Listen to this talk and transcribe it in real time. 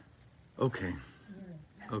Okay.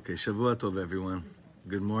 Okay, Shavua Tov, everyone.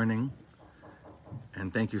 Good morning.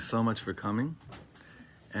 And thank you so much for coming.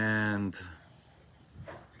 And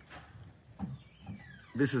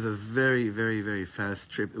this is a very, very, very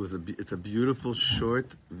fast trip. It's a beautiful,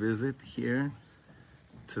 short visit here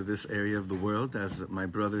to this area of the world, as my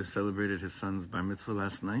brother celebrated his son's bar mitzvah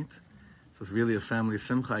last night. So it's really a family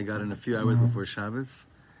simcha. I got in a few hours before Shabbos,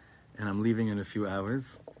 and I'm leaving in a few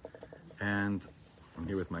hours. And I'm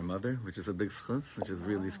here with my mother, which is a big schutz, which is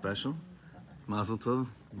really special. Mazel tov,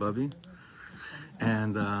 Bubby.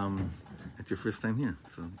 And it's your first time here.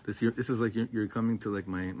 So this is like you're coming to like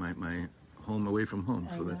my home away from home.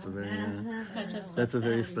 So that's a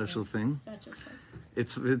very special thing.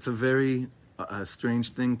 It's a very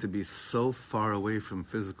strange thing to be so far away from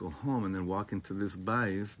physical home and then walk into this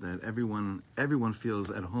bayis that everyone feels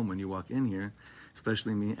at home when you walk in here,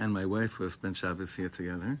 especially me and my wife who have spent Shabbos here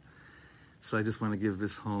together. So I just want to give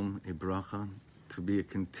this home a bracha to be a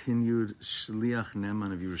continued shliach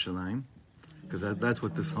neman of Yerushalayim, because that's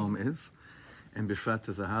what this home is. And bifrat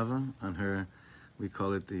to Zahava on her, we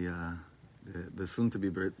call it the soon-to-be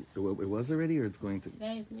birth. It was already, or it's going to?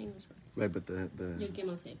 Today is my English birth. Right, but the Yud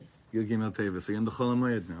Gimel Tevis. Yud Gimel Tevis. So you're in the Chol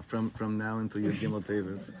HaMoed now. From now until Yud Gimel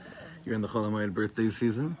Tevis, you're in the Chol HaMoed birthday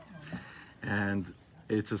season, and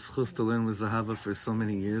it's a schus to learn with Zahava for so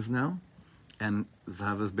many years now. And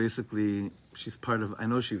Zahava's basically, she's part of, I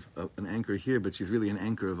know she's an anchor here, but she's really an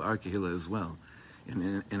anchor of our Kehillah as well,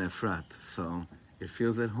 in Efrat. So it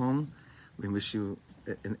feels at home. We wish you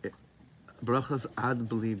brachas ad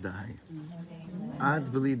b'li dai. Ad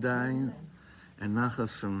b'li dai, and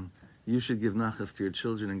nachas from, you should give nachas to your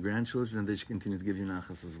children and grandchildren, and they should continue to give you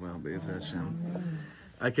nachas as well, Be'ezer Hashem.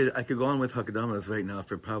 I could go on with Hakdamas right now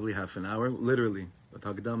for probably half an hour, literally, with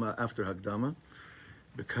Hakdama after Hakdama,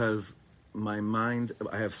 because my mind,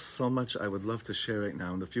 I have so much I would love to share right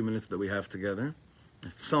now in the few minutes that we have together.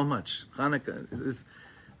 It's so much. Chanukah is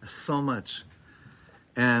so much.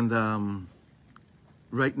 And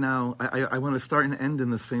right now, I want to start and end in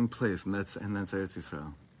the same place, and that's Eretz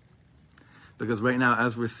Yisrael. Because right now,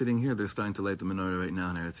 as we're sitting here, they're starting to light the menorah right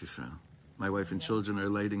now in Eretz Yisrael. My wife and children are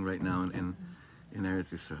lighting right now in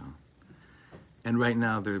Eretz Yisrael. And right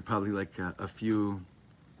now, there are probably like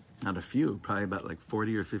probably about like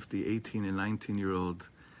 40 or 50, 18 and 19-year-old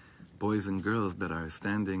boys and girls that are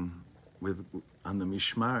standing on the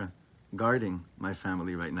mishmar, guarding my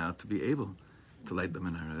family right now to be able to light the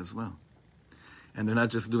menorah as well. And they're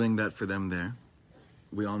not just doing that for them there.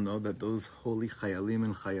 We all know that those holy chayalim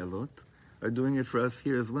and chayalot are doing it for us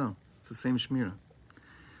here as well. It's the same shmirah.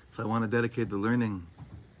 So I want to dedicate the learning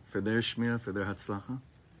for their shmirah, for their hatzlacha,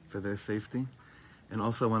 for their safety. And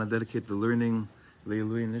also I want to dedicate the learning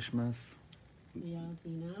Leilui Nishmas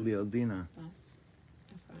Lialdina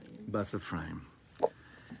Bas Ephraim.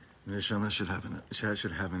 Neshama should have an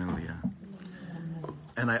Aliyah.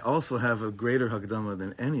 And I also have a greater Hakdama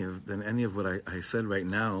than any of what I said right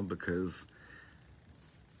now, because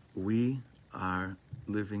we are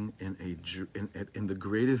living in the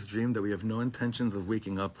greatest dream that we have no intentions of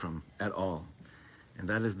waking up from at all. And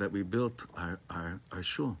that is that we built our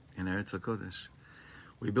shul in Eretz HaKodesh.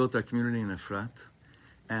 We built our community in Efrat.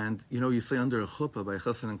 And, you say under a chuppah by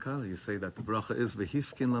Chassan and Kala, you say that the bracha is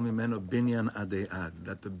v'hiskin lamimeno binyan adei ad,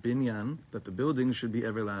 that the building should be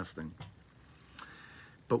everlasting.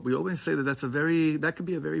 But we always say that could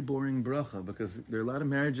be a very boring bracha, because there are a lot of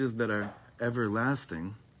marriages that are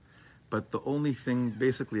everlasting, but the only thing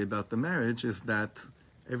basically about the marriage is that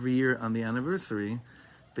every year on the anniversary,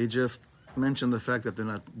 they just mention the fact that they're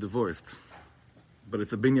not divorced. But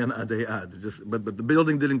it's a binyan adei ad, but the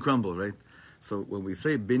building didn't crumble, right? So when we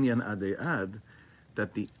say binyan adei ad,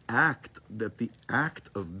 that the act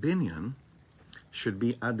of binyan should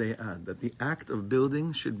be adei ad, that the act of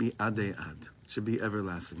building should be adei ad, should be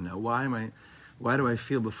everlasting. Now, why do I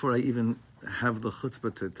feel, before I even have the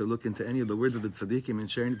chutzpah to look into any of the words of the tzaddikim and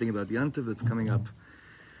share anything about the Yantiv that's coming up,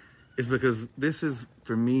 is because this is,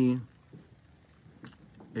 for me,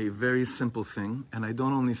 a very simple thing, and I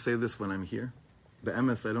don't only say this when I'm here.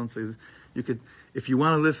 Be'emes, I don't say this. You could, if you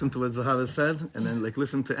want to listen to what Zahava said, and then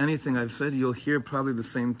listen to anything I've said, you'll hear probably the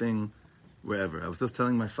same thing wherever. I was just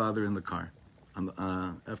telling my father in the car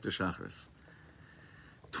after Shacharis.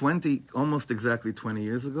 Almost exactly 20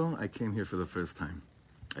 years ago, I came here for the first time.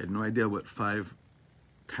 I had no idea what 5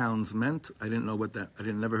 towns meant. I didn't know what that,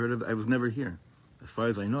 never heard of it. I was never here. As far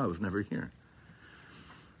as I know, I was never here.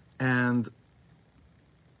 And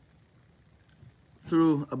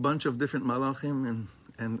through a bunch of different malachim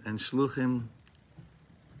and shluchim,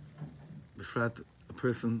 befrat, a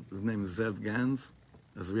person, his name is Zev Gans,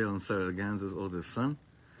 Azriel and Sarah Gans' oldest son,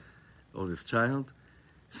 oldest child,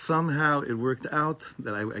 somehow it worked out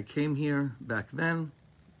that I came here back then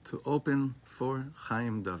to open for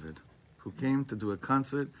Chaim David, who came to do a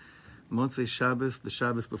concert, Motzei Shabbos, the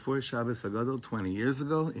Shabbos before Shabbos Hagadol, 20 years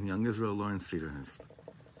ago, in Young Israel, Lawrence Cedarhurst.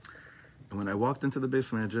 And when I walked into the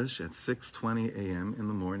Beis Medrash at 6:20 a.m. in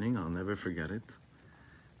the morning, I'll never forget it,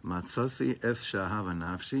 Matzasi es shahava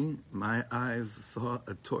nafshi, my eyes saw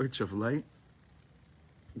a torch of light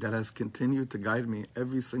that has continued to guide me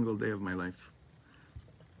every single day of my life.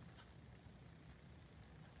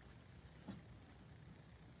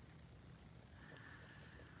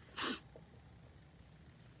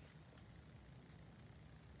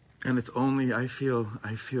 And it's only, I feel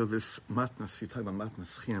this matnas, you talk about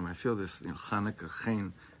matnas chinam, I feel this, Chanukah,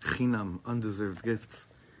 chen, chinam, undeserved gifts,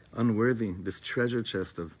 unworthy, this treasure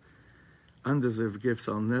chest of undeserved gifts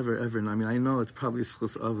I'll never ever know. I mean, I know it's probably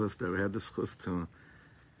schus of us that we had the schus to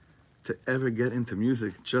ever get into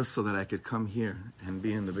music just so that I could come here and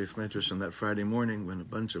be in the Beis Medrash on that Friday morning when a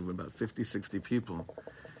bunch of about 50, 60 people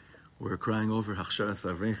were crying over Hachsharas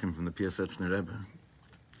Avrechim from the Piasetzner Rebbe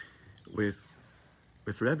with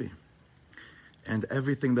Rebbe. And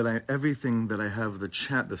everything that I have the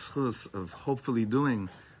schus of hopefully doing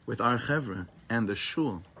with our chevra and the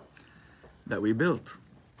shul that we built,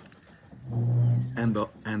 and the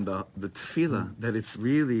tefillah that it's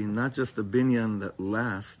really not just a binyan that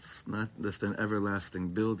lasts, not just an everlasting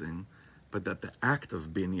building, but that the act of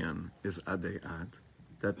binyan is adei ad,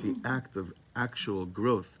 that the act of actual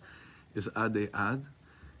growth is adei ad.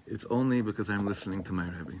 It's only because I'm listening to my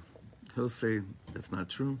Rebbe. He'll say that's not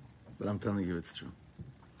true, but I'm telling you it's true.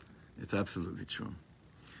 It's absolutely true.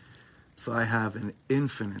 So I have an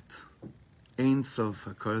infinite, ein sof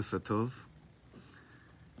hakaras hatov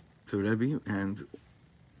to Rebbe, and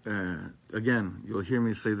again, you'll hear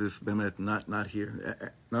me say this, bemet, not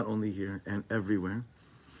here, not only here, and everywhere,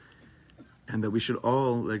 and that we should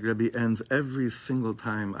all, like Rebbe ends every single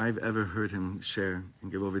time I've ever heard him share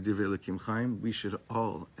and give over Divrei Elokim Chaim, we should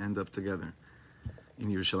all end up together in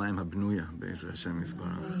Yerushalayim Habnuya, Be'ezer Hashem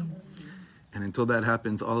Yisbarach. And until that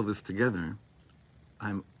happens, all of us together,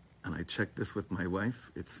 and I checked this with my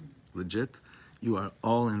wife, it's legit, you are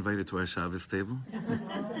all invited to our Shabbos table.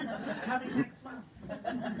 Coming next month.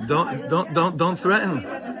 Don't threaten.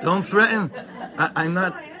 Don't threaten.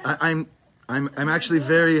 I'm actually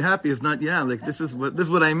very happy. It's not, this is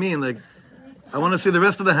what I mean. Like, I want to see the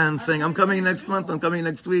rest of the hands saying, I'm coming next month, I'm coming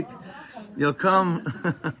next week. You'll come.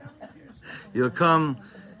 You'll come.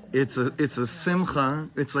 It's a simcha.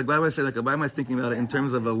 It's like, why would I say, why am I thinking about it in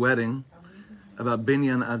terms of a wedding, about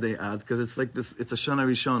binyan adei ad? Because it's like this, it's a shana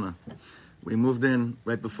rishona. We moved in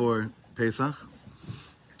right before Pesach,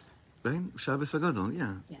 right? Shabbos Hagadol,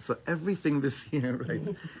 yeah. Yes. So everything this year, right?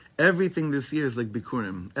 Everything this year is like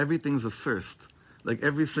bikurim. Everything's a first. Like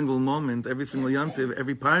every single moment, every single yontiv,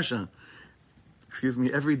 every parsha,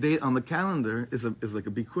 every date on the calendar is like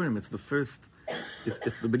a bikurim. It's the first.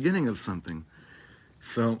 It's the beginning of something.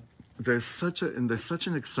 So there's such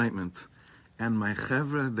an excitement, and my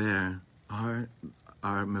chevra there are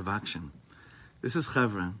mevakshim. This is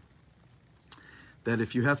chevra that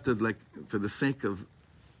if you have to, like, for the sake of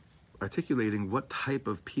articulating what type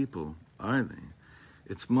of people are they,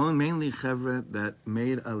 it's mainly chevra that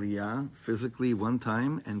made aliyah physically one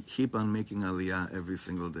time and keep on making aliyah every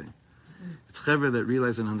single day. It's chevra that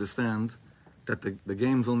realize and understand that the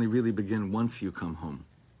games only really begin once you come home.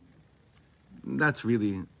 That's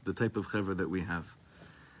really the type of chevra that we have.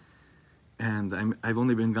 And I've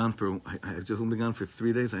only been gone I've just only been gone for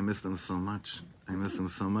 3 days. I miss them so much. I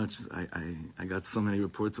I got so many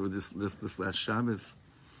reports over this last Shabbos.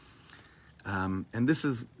 And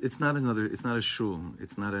it's not a shul,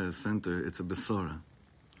 it's not a center, it's a besora.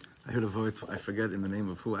 I heard a voice, I forget in the name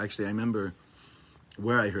of who. Actually, I remember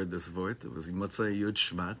where I heard this voice. It was Motzei Yud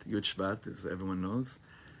Shvat. Yud Shvat, as everyone knows,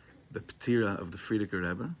 the Ptira of the Frierdiker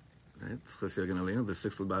Rebbe, right? The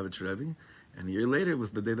 6th Lubavitch Rebbe. And a year later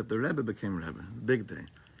was the day that the Rebbe became Rebbe, big day.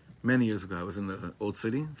 Many years ago, I was in the Old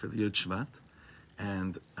City for the Yud Shvat,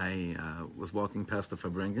 and I was walking past the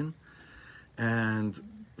Fabrengen, and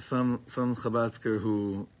some Chabadsker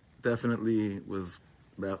who definitely was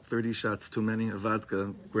about 30 shots too many of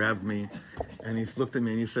vodka grabbed me, and he looked at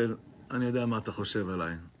me and he said, "Ani yoda ma ta choshev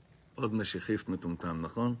alai. Od meshichist metumtam,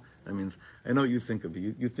 nachon?" That means, I know what you think of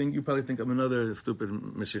me. You probably think I'm another stupid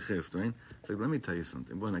meshichist, right? It's like, let me tell you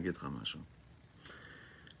something. בוא נגיד לך משהו.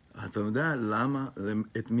 אתה יודע למה,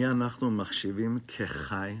 את מי אנחנו מחשיבים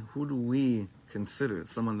כחי? Who do we consider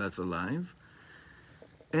someone that's alive?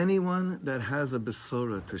 Anyone that has a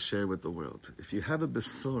besora to share with the world. If you have a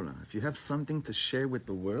besora, if you have something to share with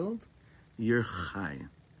the world, you're chai.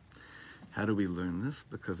 How do we learn this?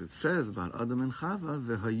 Because it says about Adam and Chava,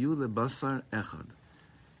 v'hayu lebasar echad.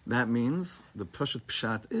 That means, the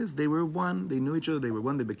pshat is, they were one, they knew each other, they were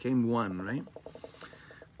one, they became one, right?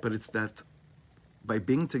 But it's that by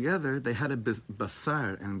being together, they had a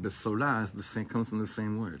basar, and besorah is the same, comes from the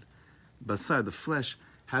same word. Basar, the flesh,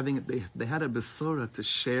 they had a besora to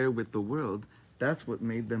share with the world. That's what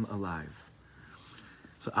made them alive.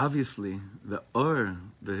 So obviously, the or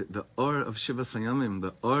of Shiva Sayamim,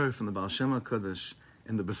 the or from the Baal Shem HaKadosh,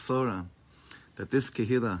 and the besora, that this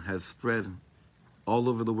kehillah has spread all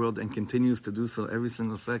over the world and continues to do so every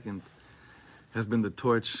single second, has been the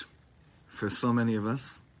torch for so many of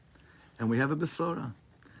us. And we have a besora.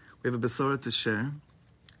 We have a besora to share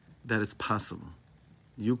that it's possible.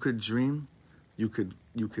 You could dream, you could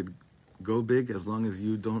go big as long as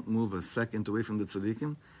you don't move a second away from the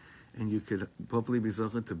tzaddikim, and you could hopefully be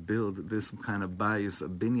zocheh to build this kind of bayis, a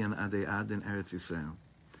binyan adei ad in Eretz Yisrael.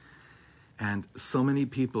 And so many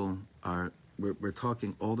people we're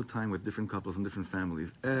talking all the time with different couples and different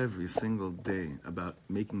families every single day about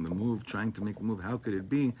making the move, trying to make the move. How could it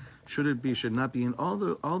be? Should it be? Should not be? And all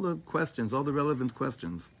the questions, all the relevant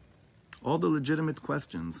questions, all the legitimate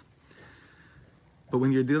questions. But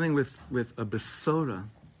when you're dealing with a besora,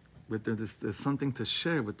 there's something to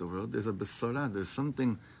share with the world. There's a besora. There's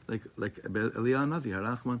something like Eliyahu Navi,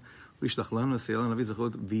 Harachman, Vishlach lanu Eliyahu Navi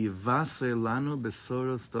zechot v'yivaseh lanu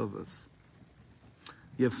besoros tovos.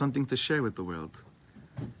 You have something to share with the world.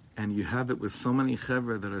 And you have it with so many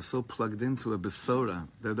chevra that are so plugged into a besora.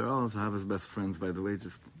 They're all Zahava's best friends, by the way.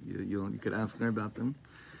 Just you could ask her about them.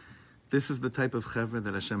 This is the type of chevra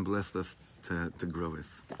that Hashem blessed us to grow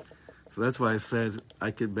with. So that's why I said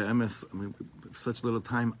I could be'emes, such little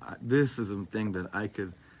time, this is a thing that I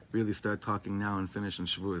could really start talking now and finish in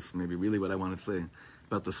Shavuos, maybe really what I want to say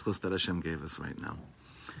about the schus that Hashem gave us right now.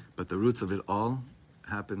 But the roots of it all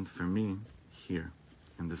happened for me here,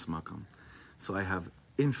 in this makom. So I have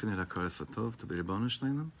infinite hakaras hatov to the Ribbon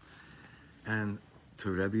Shleilim, and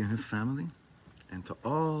to Rebbe and his family, and to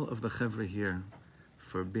all of the chevra here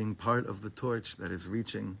for being part of the torch that is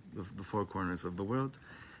reaching the four corners of the world,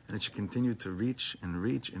 and it should continue to reach and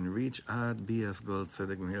reach and reach ad bias gold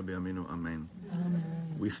tzedek mehir b'yaminu amen.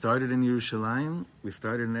 We started in Yerushalayim, we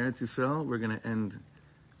started in Eretz Yisrael, we're going to end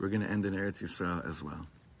in Eretz Yisrael as well.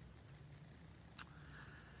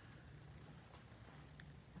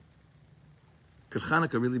 Could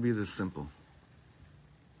Chanukah really be this simple?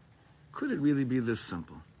 Could it really be this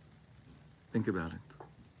simple? Think about it.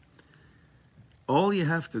 All you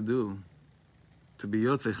have to do to be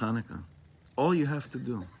Yotzei Chanukah, all you have to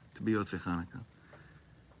do to be Yotzei Chanukah,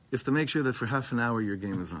 is to make sure that for half an hour your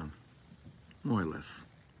game is on, more or less.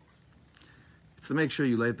 It's to make sure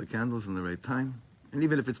you light the candles in the right time, and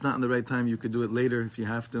even if it's not in the right time, you could do it later if you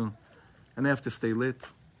have to, and they have to stay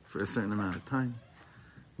lit for a certain amount of time.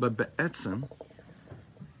 But be'etzem,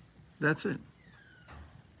 that's it.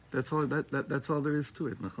 That's all. That's all there is to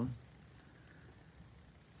it, nachon.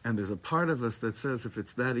 And there's a part of us that says if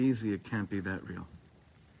it's that easy, it can't be that real,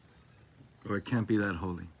 or it can't be that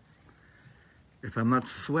holy. If I'm not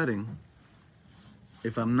sweating,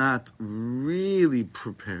 if I'm not really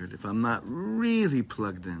prepared, if I'm not really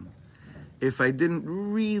plugged in, if I didn't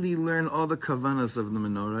really learn all the kavanas of the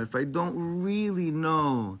menorah, if I don't really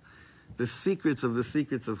know the secrets of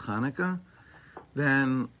Chanukah,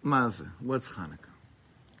 then mazeh, what's Chanukah?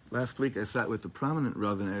 Last week I sat with the prominent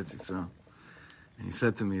Rav in Eretz Yisrael, and he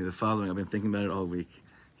said to me the following. I've been thinking about it all week.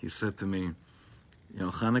 He said to me,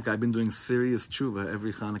 Chanukah, I've been doing serious tshuva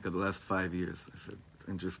every Chanukah the last 5 years. I said, it's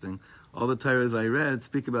interesting. All the Torahs I read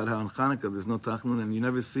speak about how on Chanukah there's no tachnun, and you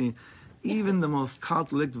never see even the most kalt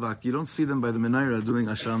liktvak. You don't see them by the menorah doing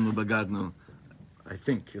Ashamnu Bagadnu. I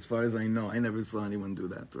think, as far as I know, I never saw anyone do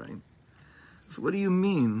that, right? So what do you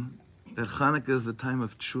mean that Chanukah is the time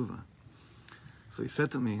of tshuva? So he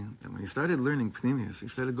said to me that when he started learning Pnimius, he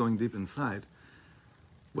started going deep inside,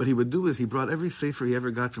 what he would do is he brought every sefer he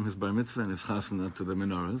ever got from his bar mitzvah and his chasana to the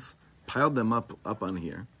menorahs, piled them up on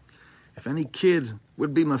here. If any kid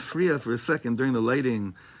would be mafriya for a second during the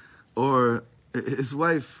lighting, or his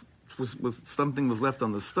wife something was left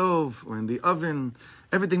on the stove or in the oven,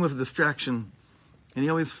 everything was a distraction. And he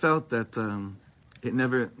always felt that the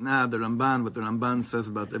Ramban, what the Ramban says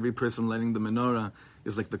about every person lighting the menorah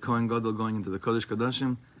is like the Kohen Gadol going into the Kodesh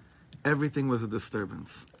Kodashim. Everything was a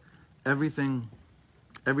disturbance. Everything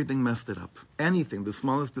messed it up. Anything, the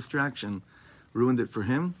smallest distraction, ruined it for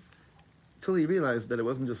him, till he realized that it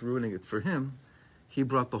wasn't just ruining it for him, he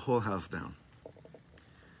brought the whole house down.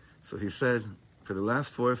 So he said, for the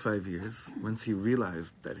last 4 or 5 years, once he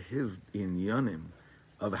realized that his inyanim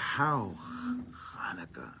of how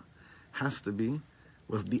Chanukah has to be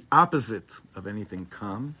was the opposite of anything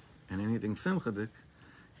calm and anything simchadik.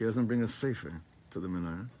 He doesn't bring a sefer to the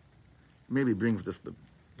menorah. Maybe he brings just the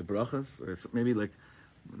brachas, or it's maybe like,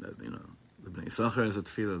 you know, the Bnei Yisachar has a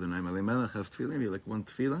tefillah, the Naim Elimelech has tefillah, maybe like one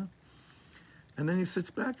tefillah. And then he sits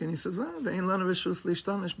back and he says, well, ve'ein lanu reshus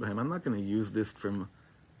lishtamish b'hem. I'm not going to use this for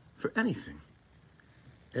anything.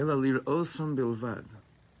 Ela lir'osam bilvad.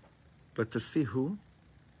 But to see who?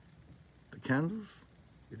 The candles?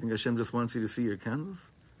 You think Hashem just wants you to see your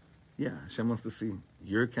candles? Yeah, Hashem wants to see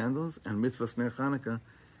your candles and mitzvahs ner Chanukah,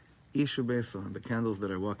 ishu beso, the candles that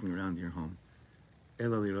are walking around your home.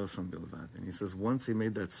 Ela lir'osam bilvad. And he says, once he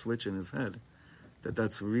made that switch in his head,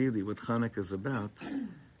 that's really what Chanukah is about,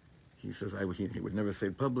 he says, he would never say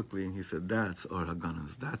it publicly, he said, that's Or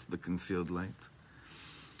HaGanuz, that's the concealed light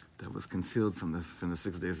that was concealed from the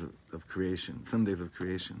 6 days of creation, 7 days of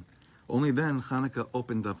creation. Only then Chanukah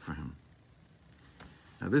opened up for him.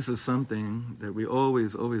 Now this is something that we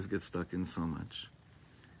always get stuck in so much.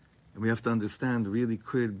 And we have to understand, really,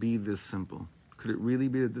 could it be this simple? Could it really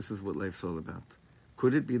be that this is what life's all about?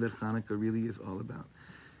 Could it be that Chanukah really is all about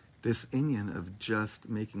this inyan of just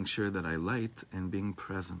making sure that I light and being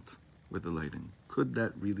present with the lighting? Could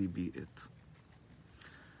that really be it?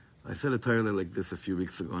 I said a Torah like this a few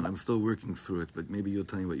weeks ago, and I'm still working through it, but maybe you'll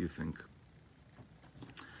tell me what you think.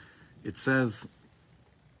 It says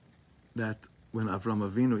that when Avram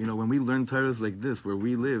Avinu, you know, when we learn Torahs like this, where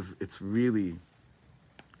we live, it's really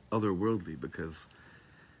otherworldly, because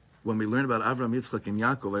when we learn about Avram, Yitzchak, and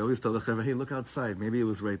Yaakov, I always tell the Chaver, hey, look outside, maybe it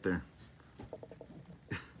was right there.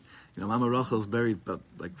 You know, Mama Rachel's buried about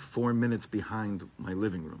like 4 minutes behind my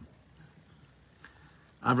living room.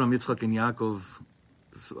 Avram, Yitzchak, and Yaakov,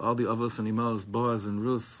 all the Avos and Imos, Boaz and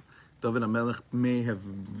Rus, David HaMelech may have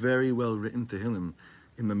very well written Tehillim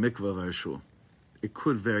in the mikveh of our shul. It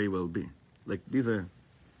could very well be. Like, these are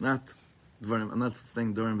not Dvarim, I'm not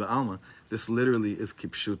saying Dvarim Ba'alma, this literally is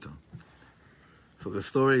Kipshuta. So the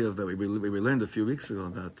story of that we learned a few weeks ago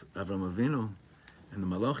about Avram Avinu and the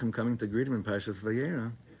Malachim coming to greet him in Parshas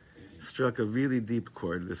Vayera struck a really deep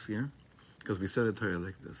chord this year, because we said a Torah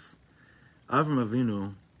like this. Avram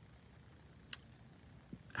Avinu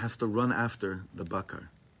has to run after the Bakar.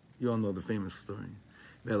 You all know the famous story.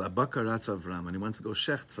 Ve'el Bakar ratz Avram, and he wants to go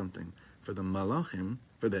shecht something for the Malachim,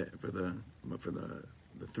 for the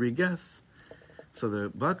three guests. So the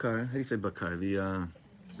Bakar, how do you say Bakar?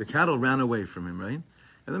 The cattle ran away from him, right?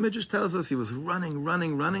 And the Midrash tells us he was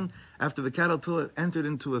running. After the cattle entered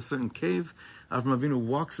into a certain cave, Avram Avinu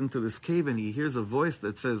walks into this cave and he hears a voice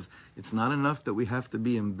that says, it's not enough that we have to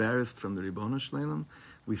be embarrassed from the Ribono Shleilim,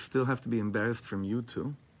 we still have to be embarrassed from you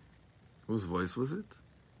too. Whose voice was it?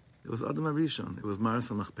 It was Adam HaRishon. It was Maras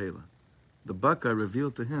HaMachpelah. The Bakar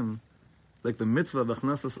revealed to him, like the mitzvah of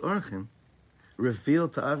Achnasas Orchim,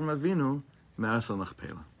 revealed to Avram Avinu, Maras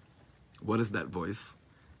HaMachpelah. What is that voice?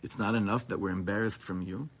 It's not enough that we're embarrassed from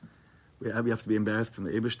you. We have to be embarrassed from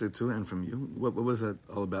the Eibishter too and from you. What was that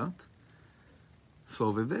all about? So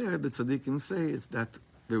over there, the tzaddikim say it's that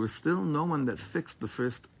there was still no one that fixed the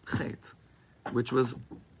first chet, which was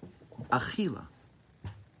achila,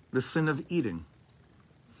 the sin of eating.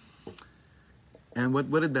 And what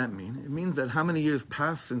did that mean? It means that how many years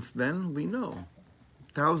passed since then? We know.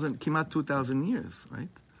 Kimat 2,000 years, right?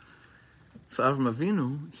 So Avram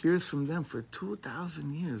Avinu hears from them for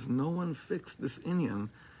 2,000 years. No one fixed this inyan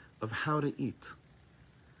of how to eat.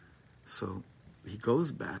 So he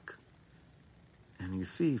goes back and you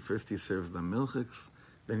see, first he serves them milchiks,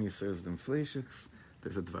 then he serves them fleishiks.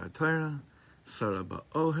 There's a Dvar Torah, Sarah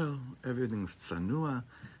Ba'ohel, everything's tzanua,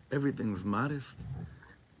 everything's modest.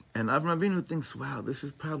 And Avram Avinu thinks, wow, this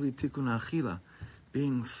is probably tikkun achila,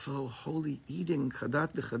 being so holy, eating,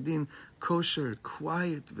 chadat v'chadin, kosher,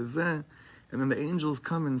 quiet, v'zeh. And then the angels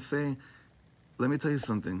come and say, let me tell you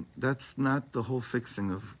something, that's not the whole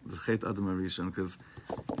fixing of the Chet Adam HaRishon, because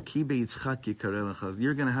ki be'itzchak yikareh lecha,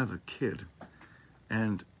 you're going to have a kid.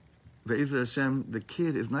 And Be'ezer Hashem, the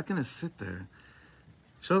kid is not going to sit there.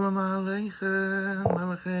 Shalom Aleichem,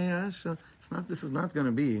 Malachei Hashem. This is not going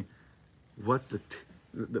to be what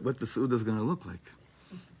the Suda is going to look like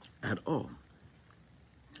at all.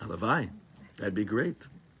 Alavai, that'd be great.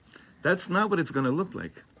 That's not what it's going to look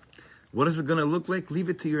like. What is it going to look like? Leave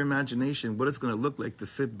it to your imagination. What it's going to look like to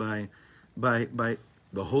sit by the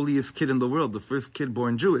holiest kid in the world, the first kid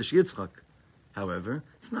born Jewish, Yitzchak. However,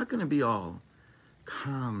 it's not going to be all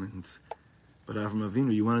calm. But Avram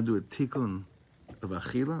Avinu, you want to do a tikkun of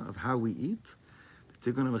achila, of how we eat?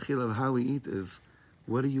 The tikkun of achila, of how we eat, is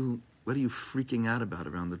what are you freaking out about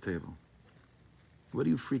around the table? What are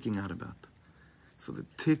you freaking out about? So the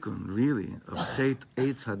tikkun, really, of chet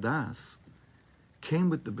eitz hadas, came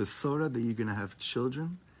with the besora that you're going to have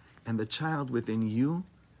children, and the child within you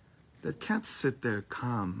that can't sit there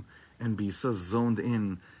calm and be so zoned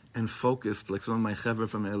in and focused like some of my chevra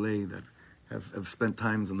from LA that have spent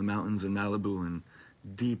times in the mountains in Malibu and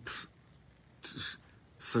deep,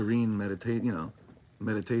 serene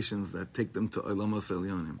meditations that take them to Olamos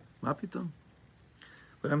Elyonim. Ma pitom.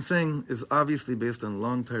 What I'm saying is obviously based on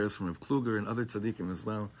long Torahs from Rav Kluger and other tzaddikim as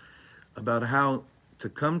well, about how to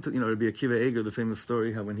come to, Rabbi Akiva Eger, the famous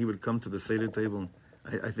story, how when he would come to the Seder table,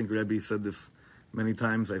 I think Rebbe said this many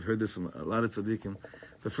times, I've heard this from a lot of tzaddikim.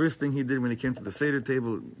 The first thing he did when he came to the Seder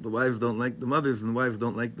table, the mothers and the wives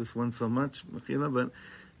don't like this one so much, but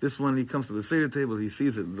this one, he comes to the Seder table, he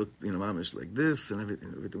sees it looked, mamish like this, and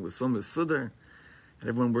everything was so mesudar, and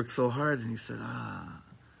everyone worked so hard, and he said,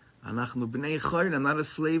 anachnu b'nei chayr, I'm not a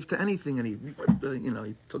slave to anything, and he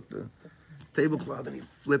took the tablecloth and he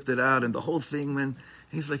flipped it out, and the whole thing went.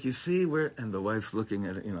 He's like, you see where, and the wife's looking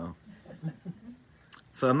at it,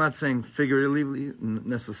 So I'm not saying figuratively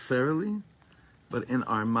necessarily, but in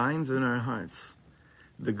our minds and our hearts,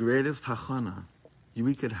 the greatest hachana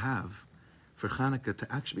we could have for Chanukah to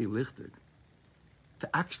actually be lichtig, to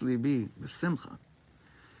actually be Simcha,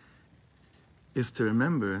 is to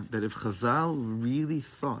remember that if Chazal really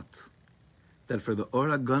thought that for the Or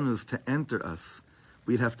HaGanuz to enter us,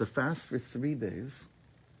 we'd have to fast for 3 days,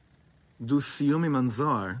 do Siyum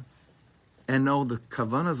Manzar, and know the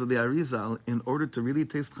Kavanas of the Arizal in order to really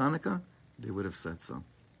taste Chanukah, they would have said so.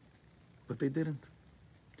 But they didn't.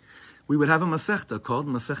 We would have a Masechta called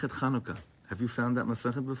Masechet Chanukah. Have you found that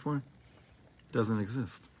Masechet before? Doesn't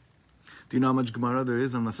exist. Do you know how much Gemara there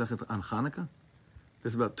is on Masechet on Chanukah?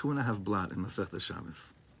 There's about 2.5 blot in Masechta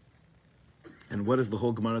Shabbos. And what does the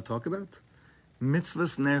whole Gemara talk about?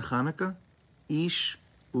 Mitzvahs Ner Chanukah, Ish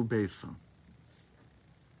Ubeisa.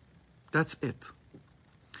 That's it.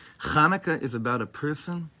 Chanukah is about a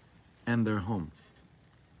person and their home.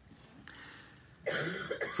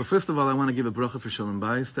 So first of all, I want to give a bracha for Shalom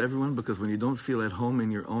Bayis to everyone, because when you don't feel at home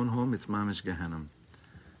in your own home, it's mamish Gehenna.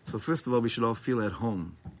 So first of all, we should all feel at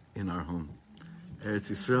home in our home.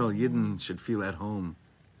 Eretz Yisrael, Yidden should feel at home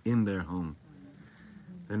in their home.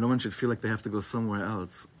 And no one should feel like they have to go somewhere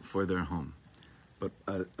else for their home. But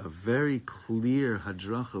a very clear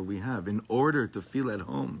hadracha we have in order to feel at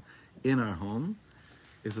home in our home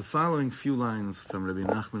is the following few lines from Rabbi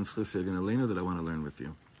Nachman's Chesed in Elena that I want to learn with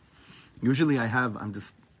you. Usually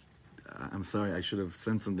I'm sorry, I should have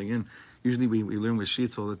sent something in. Usually we learn with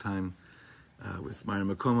sheets all the time, with Mara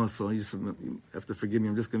Makoma, so you have to forgive me.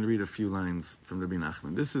 I'm just going to read a few lines from Rabbi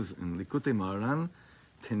Nachman. This is in Likutei Moharan,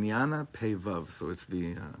 Tinyana Pei Vav. So it's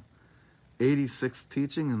the 86th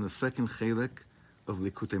teaching in the second chelek of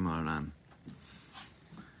Likutei Moharan.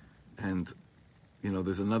 And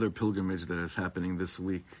there's another pilgrimage that is happening this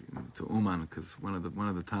week to Uman, because one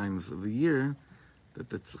of the times of the year that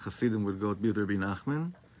the Hasidim would go to be with Rabbi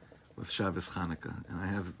Nachman was Shabbos Chanukah. And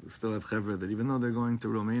I still have chevra that even though they're going to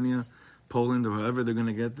Romania, Poland, or wherever they're going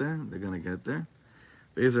to get there, they're going to get there.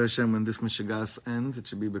 Be'ezer Hashem, when this Meshagas ends, it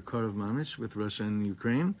should be Bekar of Mamish with Russia and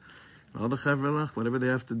Ukraine. And all the chevralach, whatever they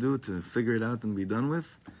have to do to figure it out and be done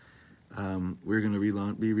with, we're going to be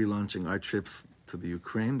relaunching our trips to the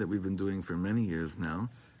Ukraine that we've been doing for many years now.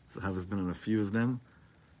 So Hava's been on a few of them.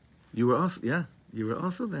 You were also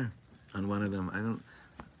there on one of them. I don't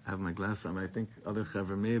have my glass on. I think other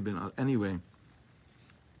chevra may have been. Anyway,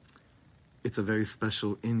 it's a very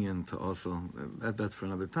special inyan to also, that's for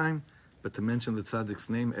another time, but to mention the tzaddik's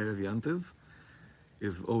name, Erev Yantiv,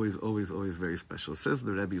 is always, always, always very special. It says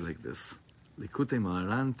the Rebbe like this, Likutei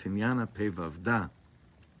Moharan Tinyana Pei Vavda,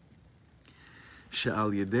 She'al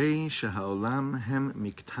Yedei She'ha'olam Hem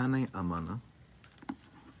Miktane Amana,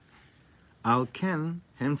 Al Ken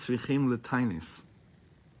Hem Tzrichim L'Tainis,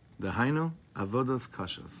 Dehainu Avodos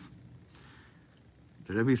Kashas.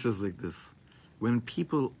 The Rebbe says like this, when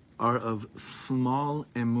people are of small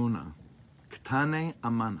emuna, ktane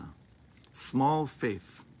amana, small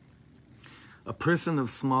faith. A person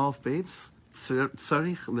of small faiths,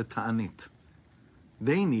 tzarich leta'anit.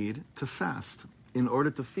 They need to fast in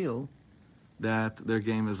order to feel that their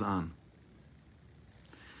game is on.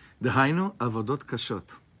 Dehainu avodot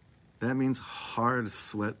kashot. That means hard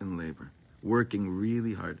sweat and labor, working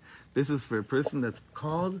really hard. This is for a person that's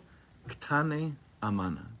called ktane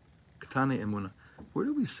amana, ktane emuna. Where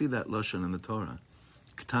do we see that lashon in the Torah?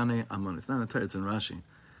 Ktane amuna. It's not in the Torah, it's in Rashi.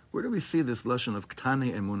 Where do we see this lashon of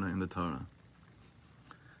ktane emuna in the Torah?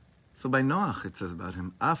 So by Noach it says about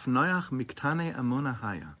him, Af Noach miktane amuna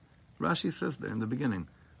haya. Rashi says there in the beginning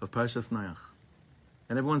of Parshas Noach.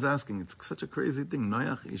 And everyone's asking, it's such a crazy thing.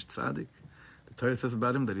 Noach ish tzaddik. The Torah says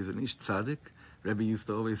about him that he's an ish tzaddik. Rebbe used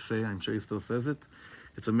to always say, I'm sure he still says it,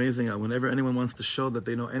 it's amazing how whenever anyone wants to show that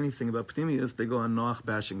they know anything about Pnimius, they go on Noach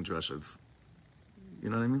bashing drushes. You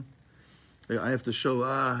know what I mean? I have to show,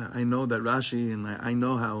 I know that Rashi, and I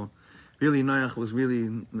know how really Noach was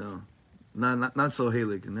really, not so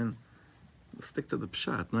helig. And then stick to the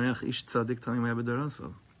pshat. Noach ish tzadik tamim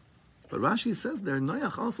b'darasav. But Rashi says there,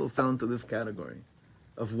 Noach also fell into this category.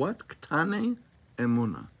 Of what? Ktane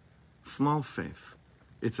emuna. Small faith.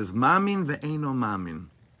 It says, Mamin ve'eno mamin.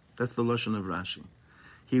 That's the lashon of Rashi.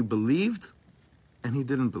 He believed, and he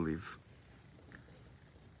didn't believe.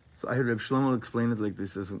 So I heard Reb Shlomo explain it like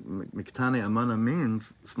this. He says, Miktane amana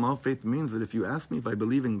means, small faith means that if you ask me if I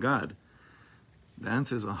believe in God, the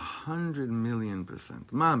answer is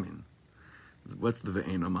 100,000,000%. Mamin. What's the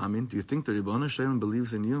ve'eno mamin? Do you think the Ribbon Shalom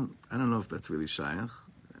believes in you? I don't know if that's really shayach.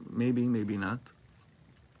 Maybe, maybe not.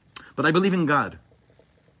 But I believe in God.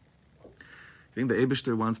 You think the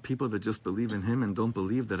Eibishter wants people that just believe in Him and don't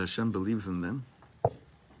believe that Hashem believes in them?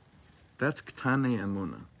 That's Ktane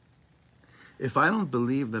Emuna. If I don't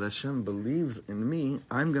believe that Hashem believes in me,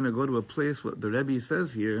 I'm going to go to a place, what the Rebbe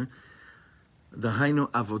says here, the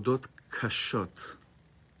Hainu Avodot Kashot.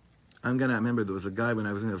 I remember there was a guy when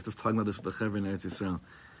I was just talking about this with the Chaver in Eretz Yisrael.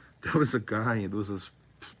 There was a guy, there was this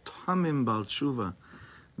Tamim Bal Tshuva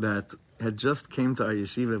that had just came to our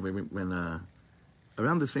yeshiva when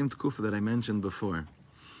around the same tkufa that I mentioned before,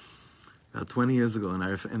 about 20 years ago, in the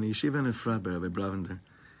yeshiva in Efrat, by Bravender.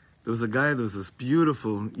 There was a guy, there was this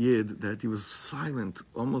beautiful yid that he was silent,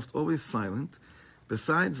 almost always silent.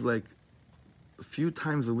 Besides, like, a few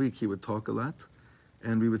times a week he would talk a lot,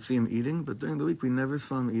 and we would see him eating, but during the week we never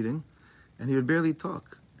saw him eating, and he would barely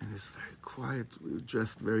talk. And he was very quiet,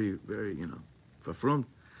 dressed very, very, verfrummt.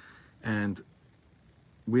 And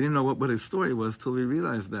we didn't know what his story was till we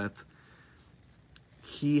realized that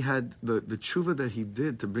he had, the tshuva that he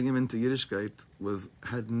did to bring him into Yiddishkeit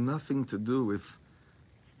had nothing to do with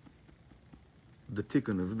the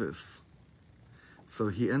tikkun of this. So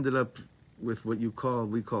he ended up with what we call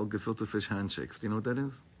gefilte fish handshakes. Do you know what that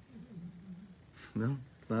is? No?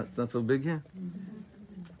 It's not so big here?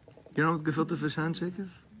 You know what gefilte fish handshake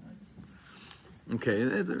is? Okay,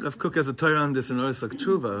 Rav Kook has a Torah on this in Orsak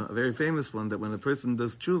Tshuva, a very famous one, that when a person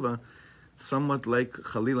does Tshuva, somewhat like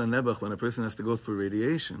Chalila Nebuch, when a person has to go through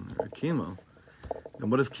radiation or chemo.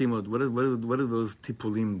 And what is chemo? What do those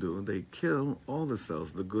tipulim do? They kill all the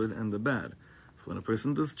cells, the good and the bad. So when a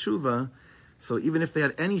person does tshuva, so even if they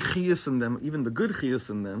had any chiyus in them, even the good chiyus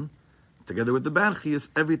in them, together with the bad chiyus,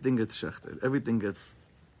 everything gets shechted, everything gets,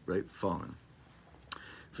 fallen.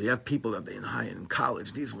 So you have people that in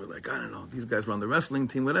college, these were like, I don't know, these guys were on the wrestling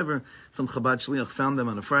team, whatever. Some Chabad Shliach found them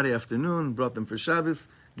on a Friday afternoon, brought them for Shabbos,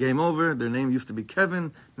 game over. Their name used to be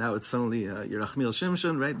Kevin, now it's suddenly Yerachmiel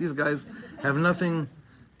Shimshon, right? These guys have nothing,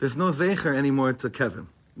 there's no zecher anymore to Kevin.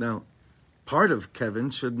 Now, part of Kevin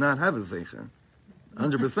should not have a zecher,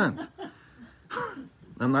 100%.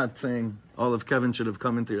 I'm not saying all of Kevin should have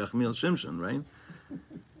come into Yerachmiel Shimshon, right?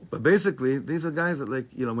 But basically, these are guys that,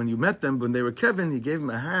 when you met them, when they were Kevin, you gave them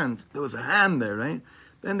a hand. There was a hand there, right?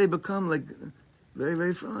 Then they become, very,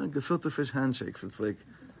 very gefilte fish handshakes. It's like,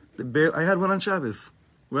 I had one on Shabbos.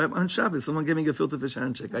 On Shabbos, someone gave me a gefilte fish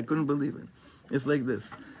handshake. I couldn't believe it. It's like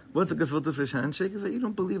this. What's a gefilte fish handshake? It's that you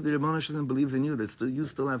don't believe the Rebbeinu Shalom believes in you, that you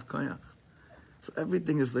still have koyach. So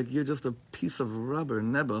everything is like you're just a piece of rubber,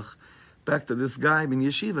 nebuch. Back to this guy in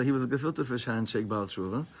yeshiva, he was a gefilte fish handshake, Baal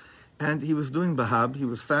Tshuva. And he was doing Bahab, he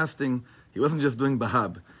was fasting. He wasn't just doing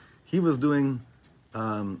Bahab. He was doing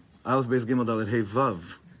Aleph Beis Gimel Dalet Hey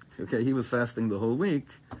Vav. Okay, he was fasting the whole week,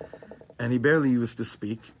 and he barely used to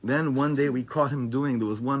speak. Then one day we caught him there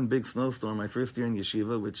was one big snowstorm, my first year in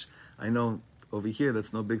yeshiva, which I know over here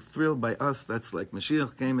that's no big thrill. By us, that's like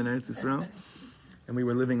Mashiach came in Eretz Yisrael. And we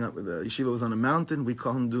were living up with the yeshiva was on a mountain. We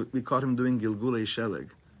caught him doing Gilgulei Sheleg.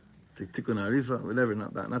 Tikkun Arizah, whatever,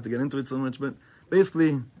 not to get into it so much, but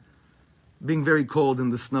basically being very cold in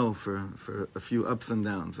the snow for a few ups and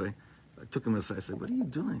downs, right? I took him aside, I said, what are you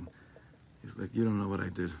doing? He's like, you don't know what I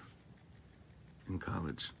did in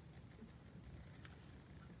college.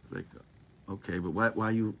 Like, okay, but why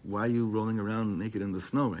are you rolling around naked in the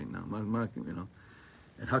snow right now?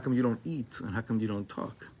 And how come you don't eat? And how come you don't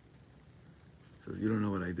talk? He says, you don't know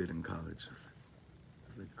what I did in college.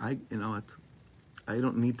 He's like, you know what? I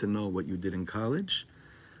don't need to know what you did in college,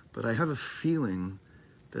 but I have a feeling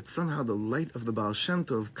that somehow the light of the Baal Shem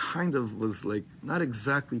Tov kind of was not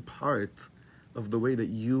exactly part of the way that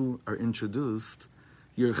you are introduced,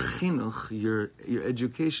 your chinuch, your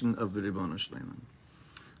education of the Ribbon Shalom.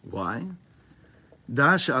 Why?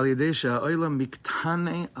 Da she'al yedei she'ha'olam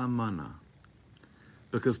miktane amana.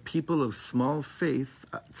 Because people of small faith,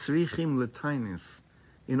 tzrichim letainis,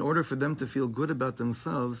 in order for them to feel good about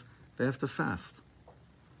themselves, they have to fast.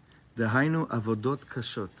 Dehainu avodot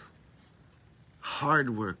kashot.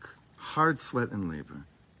 Hard work, hard sweat and labor.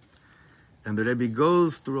 And the Rebbe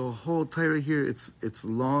goes through a whole Torah here. It's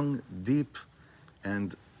long, deep,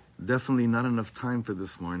 and definitely not enough time for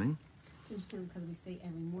this morning. Interesting, because we say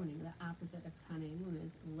every morning the opposite of Tane Emunah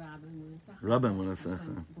is Rabba Emunah. Rabba Emunah.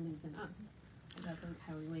 Hashem believes in us. And that's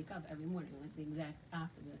how we wake up every morning, like the exact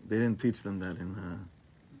opposite. They didn't teach them that in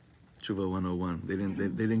Tshuva 101. They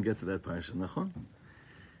didn't get to that parsha. Nachon?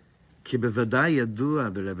 Ki bevadai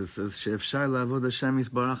yadua, the Rebbe says, she'efshar la'avod Hashem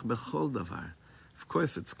yisbarach bechol davar. Of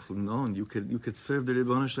course, it's known you could serve the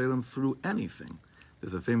Ribono Shel Olam through anything.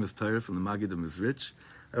 There's a famous Torah from the Maggid of Mizrich.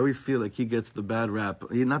 I always feel like he gets the bad rap.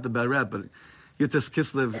 Not the bad rap, but Yutas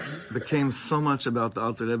Kislev became so much about the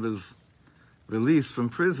Alter Rebbe's release from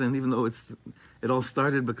prison, even though it all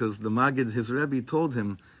started because the Maggid, his Rebbe, told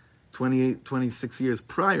him 26 years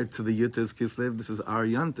prior to the Yutas Kislev, this is our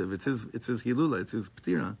Yantiv, it's his Hilula, it's his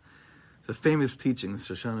Ptira. It's a famous teaching, it's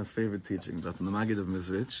Shoshana's favorite teaching, about the Maggid of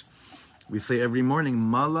Mizrich. We say every morning,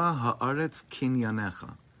 Mala ha'aretz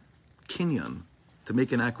kinyanecha. Kinyan, to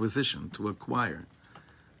make an acquisition, to acquire.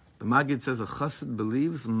 The Maggid says a chassid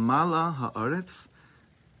believes, Mala ha'aretz,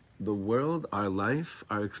 the world, our life,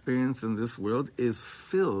 our experience in this world is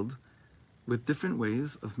filled with different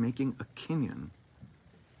ways of making a kinyan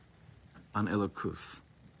on elokus,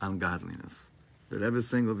 on godliness. The Rebbe is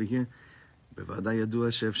saying over here, Bevadai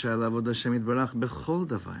yadua she'efshar la'avod Hashem yitbarach bechol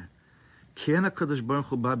davar. The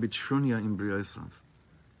Ribono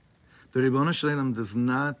Shel Olam does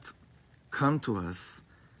not come to us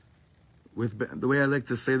with, the way I like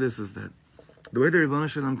to say this is that the way the Ribono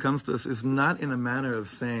Shel Olam comes to us is not in a manner of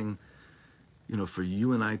saying, for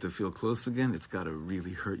you and I to feel close again, it's got to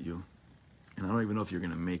really hurt you. And I don't even know if you're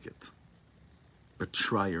going to make it. But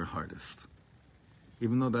try your hardest.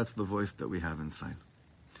 Even though that's the voice that we have inside.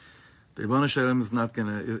 The Ribono Shel Olam is not going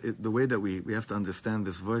to, the way that we have to understand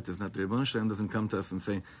this voice is not, the Ribono Shel Olam doesn't come to us and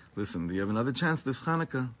say, listen, do you have another chance this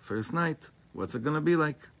Chanukah, first night? What's it going to be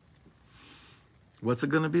like? What's it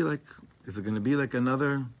going to be like? Is it going to be like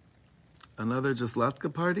another just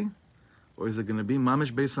Latka party? Or is it going to be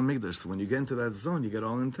Mamish Beis HaMikdash? So when you get into that zone, you get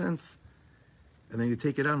all intense. And then you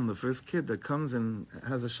take it out on the first kid that comes and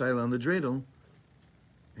has a shayla on the dreidel.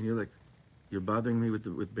 And you're like, you're bothering me with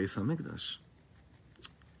Beis HaMikdash.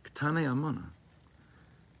 K'tanei Amuna.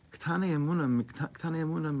 K'tanei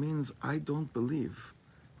Amuna means I don't believe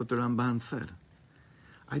what the Ramban said.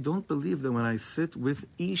 I don't believe that when I sit with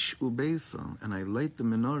Ish Ubeisa and I light the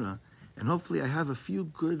menorah, and hopefully I have a few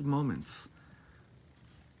good moments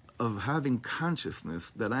of having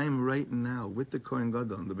consciousness that I am right now with the Kohen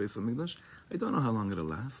Gadol in the Beis HaMikdash, I don't know how long it'll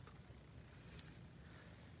last.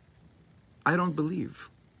 I don't believe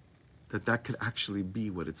that could actually be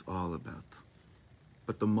what it's all about.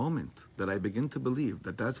 But the moment that I begin to believe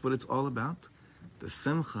that that's what it's all about, the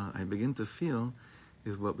simcha I begin to feel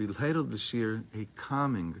is what we titled the shir, a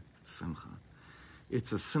calming simcha.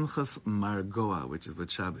 It's a simchas margoa, which is what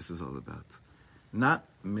Shabbos is all about. Not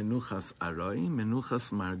menuchas aroi,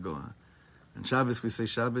 menuchas margoa. On Shabbos we say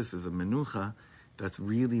Shabbos is a menucha that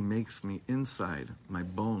really makes me inside, my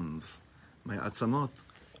bones, my atzamot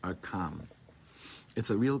are calm. It's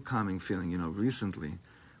a real calming feeling. Recently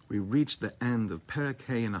we reached the end of Perek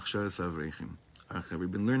Hey in Achsharas Avrechim.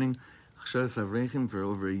 We've been learning Achsharas Avrechim for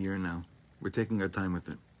over a year now. We're taking our time with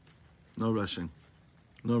it. No rushing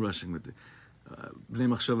with it. Bnei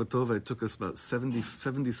Machshava Tova, it took us about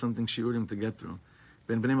 70-something shiurim to get through.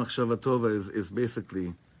 Bnei Machshava Tova is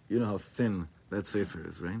basically, you know how thin that sefer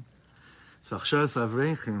is, right? So Achsharas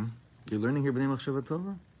Avrechim, you're learning here Bnei Machshava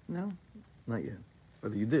Tova? No? Not yet.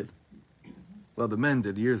 Whether you did. Well, the men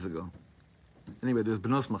did years ago. Anyway, there's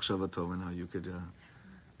Benos Machshava Tova now. You could,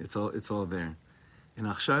 it's all there. In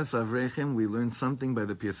Achsharas Avrechim, we learned something by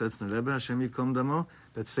the Piasetzner Rebbe, Hashem Yikom Damo,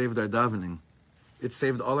 that saved our davening. It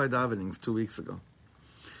saved all our davenings 2 weeks ago.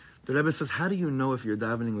 The Rebbe says, how do you know if your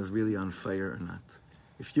davening was really on fire or not?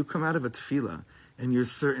 If you come out of a tefillah and you're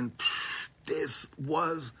certain, this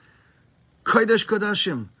was Kodesh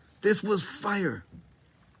Kodashim, this was fire.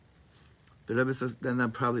 The Rebbe says, then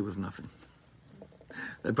that probably was nothing.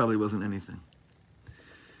 That probably wasn't anything.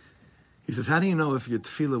 He says, how do you know if your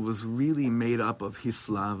tefillah was really made up of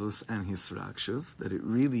hislavus and hisrakshus, that it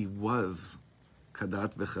really was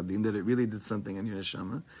kadat v'chadin, that it really did something in your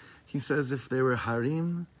neshama? He says, if there were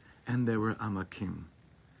harim and there were amakim,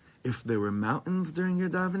 if there were mountains during your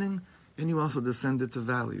davening, and you also descended to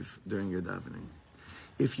valleys during your davening.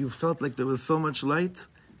 If you felt like there was so much light,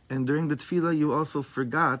 and during the tefillah you also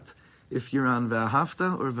forgot if you're on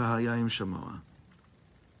V'ahavta or V'hayayim Shamoa.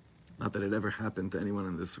 Not that it ever happened to anyone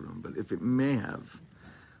in this room, but if it may have.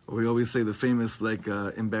 Or we always say the famous,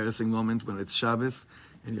 embarrassing moment when it's Shabbos,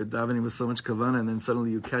 and you're davening with so much kavanah, and then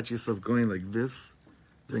suddenly you catch yourself going like this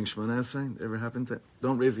during Shmoneh Esrei. Ever happened to?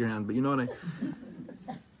 Don't raise your hand, but you know what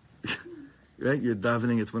right? You're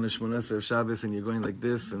davening, it's one of Shmoneh Esrei of Shabbos, and you're going like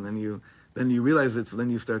this, and then you realize it, so then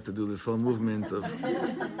you start to do this whole movement of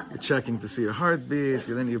you're checking to see your heartbeat,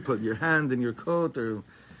 and then you put your hand in your coat, or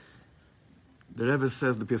the Rebbe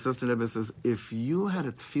says, the Piaseczner Rebbe says, if you had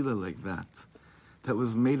a tefillah like that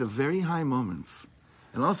was made of very high moments,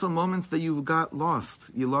 and also moments that you got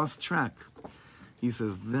lost, you lost track, he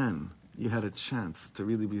says, then you had a chance to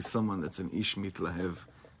really be someone that's an ish mitlahev,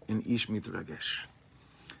 an ish mitragesh.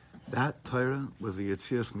 That Torah was a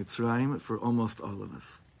Yetzias Mitzrayim for almost all of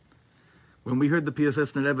us. When we heard the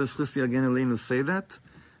Piaseczner Rebbe Chlisti Agen Aleinu say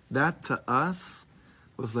that to us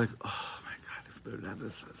was like, oh my God, if the Rebbe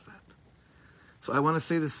says that. So I want to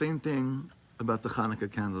say the same thing about the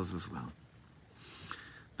Chanukah candles as well.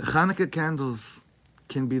 The Chanukah candles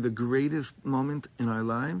can be the greatest moment in our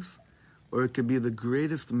lives, or it could be the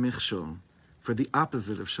greatest michshol for the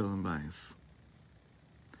opposite of Shalom Bayis.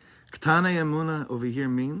 K'tanei Emunah over here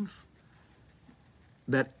means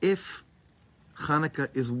that if Chanukah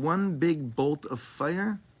is one big bolt of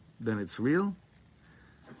fire, then it's real,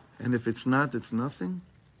 and if it's not, it's nothing.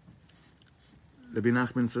 Rabbi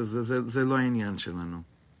Nachman says, "Ze lo inyan shelanu."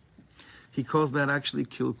 He calls that actually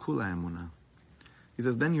kilkul emunah. He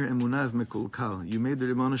says, then your emunah is mekulkal. You made the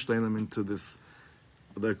Ribono Shel Olam into this,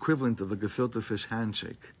 the equivalent of a gefilte fish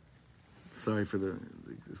handshake. Sorry for the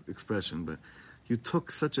expression, but you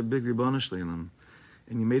took such a big Ribono Shel Olam,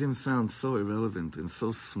 and you made him sound so irrelevant and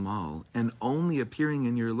so small, and only appearing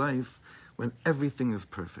in your life when everything is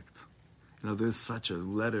perfect. There's such a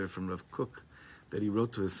letter from Rav Kook that he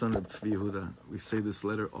wrote to his son Rav Tzvi Yehuda. We say this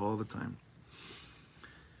letter all the time.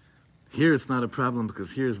 Here it's not a problem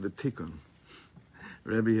because here's the tikkun.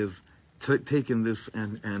 Rebbe has taken this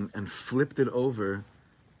and flipped it over.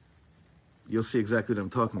 You'll see exactly what I'm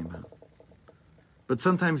talking about. But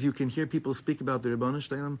sometimes you can hear people speak about the Ribono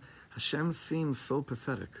Shel Olam. Hashem seems so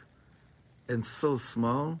pathetic and so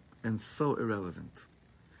small and so irrelevant.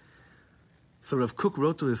 So Rav Kook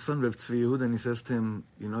wrote to his son Rav Tzvi Yehuda, and he says to him,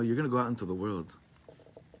 you're going to go out into the world.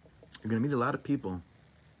 You're going to meet a lot of people.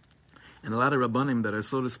 And a lot of Rabbanim that are,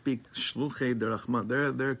 so to speak, Shluchei derachman.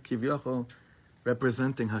 They're kivyachol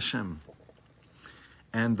representing Hashem.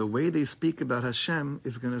 And the way they speak about Hashem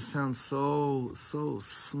is going to sound so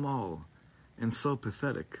small and so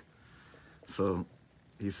pathetic. So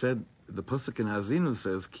he said, the Pasuk in Azinu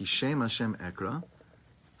says, Kishem Hashem Ekra,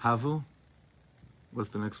 Havu, what's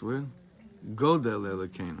the next word? Godel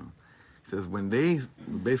Elokeinu. He says, when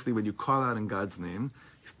you call out in God's name,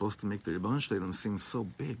 he's supposed to make the Ribono Shel Olam seem so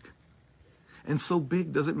big. And so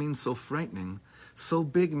big doesn't mean so frightening. So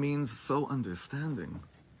big means so understanding.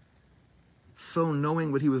 So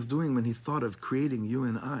knowing what he was doing when he thought of creating you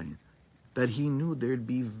and I, that he knew there'd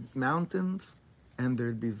be mountains and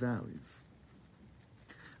there'd be valleys.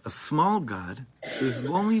 A small God is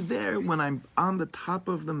only there when I'm on the top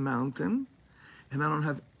of the mountain and I don't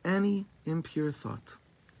have any impure thought.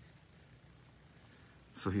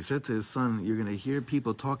 So he said to his son, you're going to hear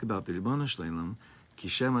people talk about the Ribono Shel Olam,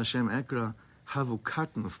 Kishem Hashem Ekra, Havu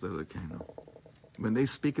Katnus Lelokeinu. When they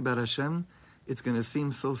speak about Hashem, it's going to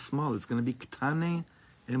seem so small. It's going to be K'tanei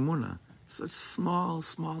Emunah. Such small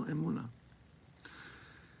Emunah.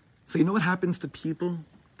 So you know what happens to people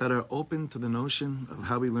that are open to the notion of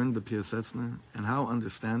how we learned the Piaseczner and how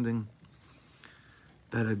understanding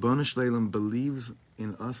that Ribono Shel Olam believes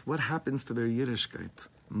in us? What happens to their Yiddishkeit?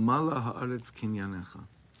 Mala ha'aretz kinyanecha.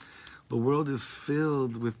 The world is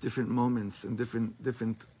filled with different moments and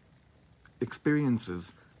different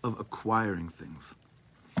experiences of acquiring things.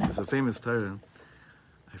 There's a famous Torah,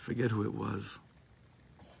 I forget who it was.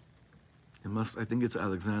 I think it's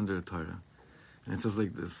Alexander Torah. And it says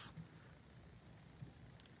like this.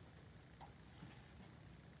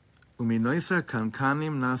 Uminoisar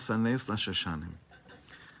kankanim nasanes lashashanim.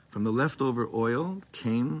 From the leftover oil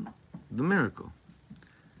came the miracle.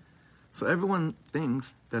 So everyone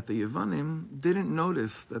thinks that the Yevanim didn't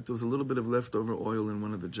notice that there was a little bit of leftover oil in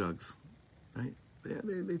one of the jugs. Right?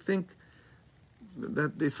 They think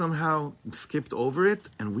that they somehow skipped over it,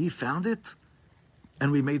 and we found it,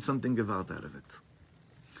 and we made something gewalt out of it.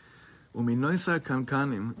 Uminoisar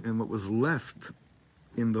kankanim, and what was left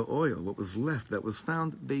in the oil, what was left that was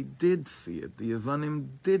found, they did see it. The Yevanim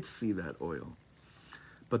did see that oil.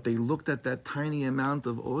 But they looked at that tiny amount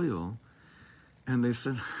of oil, and they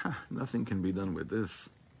said, nothing can be done with this.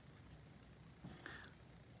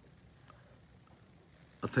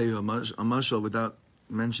 tell you a mashal without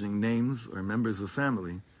mentioning names or members of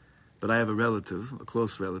family, but I have a relative, a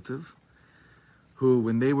close relative, who,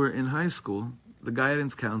 when they were in high school, the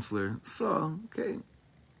guidance counselor saw, okay,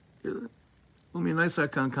 you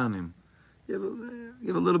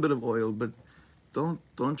have a little bit of oil, but don't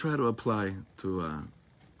try to apply to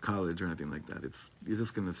college or anything like that. You're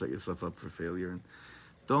just going to set yourself up for failure. And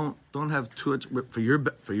don't have too much for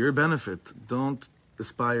your benefit. Don't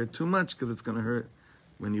aspire too much because it's going to hurt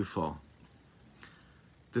when you fall.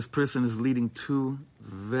 This person is leading two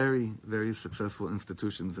very, very successful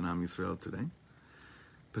institutions in Am Yisrael today,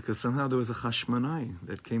 because somehow there was a chashmanai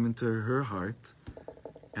that came into her heart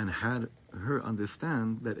and had her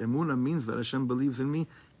understand that emunah means that Hashem believes in me,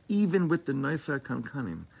 even with the naisar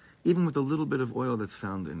kankanim, even with a little bit of oil that's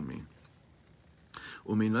found in me.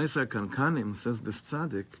 Umi naisar kankanim, says this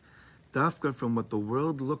tzaddik, dafka, from what the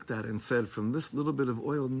world looked at and said, from this little bit of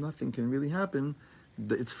oil, nothing can really happen.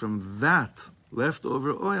 It's from that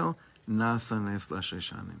leftover oil, nasa nes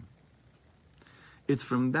lasheshanim. It's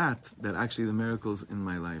from that actually the miracles in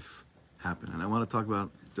my life happen. And I want to talk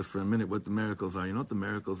about, just for a minute, what the miracles are. You know what the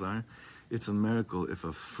miracles are? It's a miracle if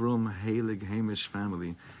a frum, heilig, Hamish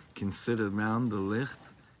family can sit around the licht,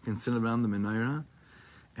 can sit around the menorah,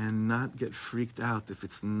 and not get freaked out if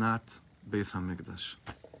it's not Beis HaMikdash.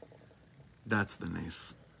 That's the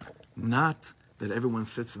nes. Not that everyone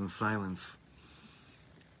sits in silence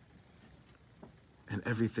and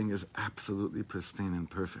everything is absolutely pristine and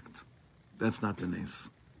perfect. That's not the nes.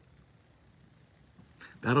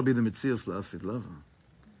 That'll be the mitzias la'asid lava.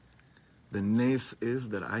 The nes is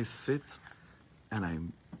that I sit and I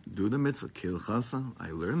do the mitzvah, kil chasa,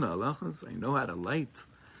 I learn the halachas, I know how to light,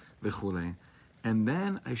 v'chulei. And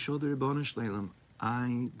then I show the Ribono Shel Olam,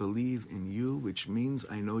 I believe in you, which means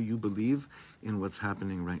I know you believe in what's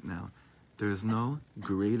happening right now. There is no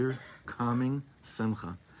greater calming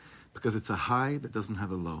simcha, because it's a high that doesn't have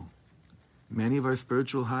a low. Many of our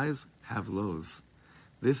spiritual highs have lows.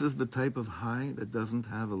 This is the type of high that doesn't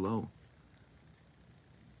have a low.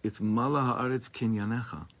 It's mala haaretz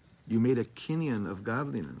kinyanecha. You made a kinyan of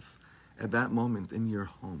godliness at that moment in your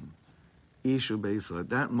home. Ishu beiso. At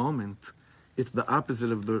that moment, it's the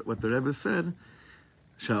opposite of what the Rebbe said.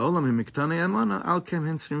 Sha'olam himiktane amana al kem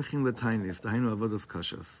hen tzrimchim l'tainis dahainu avodas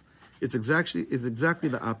kashas. It's exactly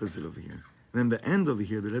the opposite over here. And then the end over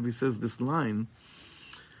here, the Rebbe says this line,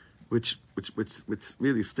 which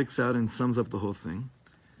really sticks out and sums up the whole thing.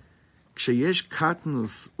 Ksheyesh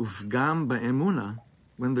katnus ufgam ba'emuna,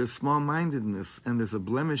 when there's small-mindedness and there's a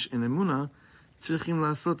blemish in emuna, tzrichim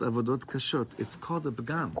lasot avodot kashot. It's called a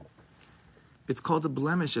b'gam. It's called a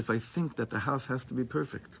blemish if I think that the house has to be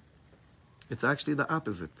perfect. It's actually the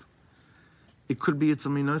opposite. It could be it's a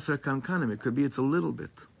minosar kankanim. It could be it's a little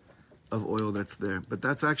bit of oil that's there. But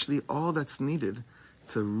that's actually all that's needed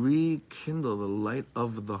to rekindle the light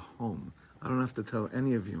of the home. I don't have to tell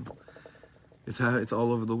any of you. It's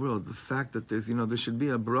all over the world. The fact that there's, there should be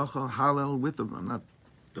a bracha, halal with them.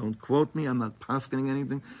 Don't quote me, I'm not paskening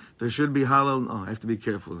anything. There should be halal. Oh, I have to be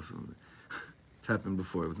careful. It's happened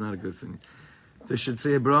before. It was not a good thing. They should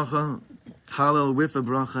say a bracha, halal with a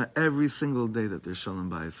bracha, every single day that there's shalom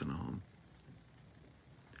bayis in a home.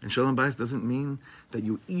 And shalom bayis doesn't mean that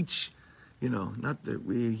you each, not that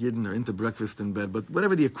we Yidden are into breakfast in bed, but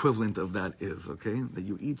whatever the equivalent of that is, okay? That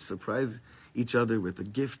you each surprise each other with a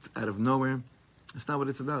gift out of nowhere. That's not what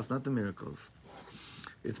it's about. It's not the miracles.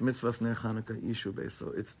 It's mitzvahs ner Chanukah ishu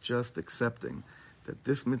beso. It's just accepting that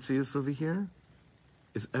this mitzvah over here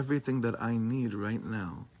is everything that I need right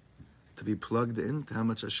now to be plugged in to how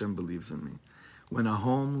much Hashem believes in me. When a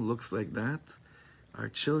home looks like that, our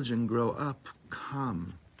children grow up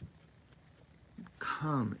calm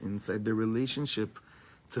inside. Their relationship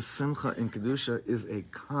to Simcha and Kedusha is a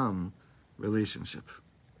calm relationship.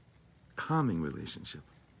 Calming relationship.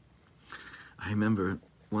 I remember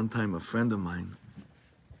one time a friend of mine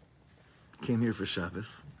came here for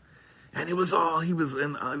Shabbos, and he was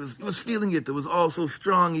feeling it. It was all so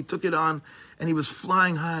strong. He took it on, and he was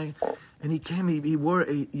flying high. And he wore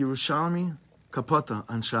a Yerushalmi kapota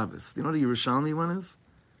on Shabbos. You know what a Yerushalmi one is?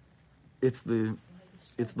 It's the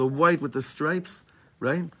white with the stripes,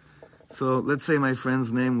 right? So let's say my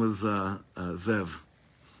friend's name was Zevil.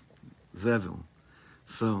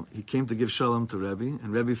 So he came to give shalom to Rebbe,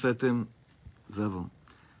 and Rebbe said to him, Zevil,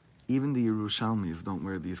 even the Yerushalmis don't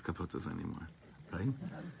wear these kapotas anymore, right?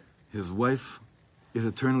 His wife is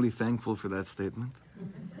eternally thankful for that statement,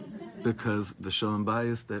 because the shalom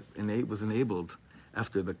bayis that was enabled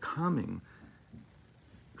after the calming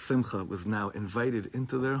simcha was now invited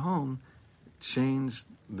into their home changed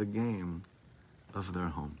the game of their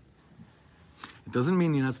home. It doesn't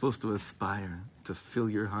mean you're not supposed to aspire to fill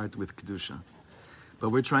your heart with Kedusha. But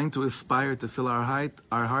we're trying to aspire to fill our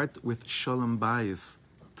heart with Shalom Bayis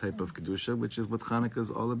type of Kedusha, which is what Chanukah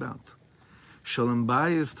is all about. Shalom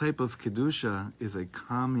Bayis type of Kedusha is a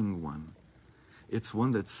calming one. It's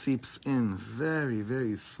one that seeps in very,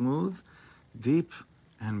 very smooth, deep,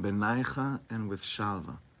 and benaicha, and with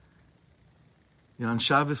shalva. You know, on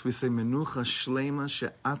Shabbos we say menucha shlema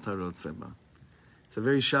she'ata rotzeba. It's a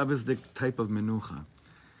very Shabbos-dik type of menucha.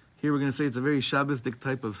 Here we're going to say it's a very Shabbos-dik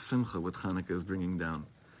type of simcha, what Chanukah is bringing down.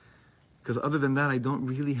 Because other than that, I don't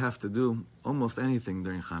really have to do almost anything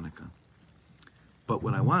during Chanukah. But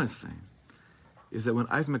what I want to say is that when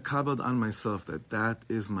I've mekabeled on myself that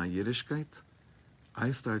is my Yiddishkeit,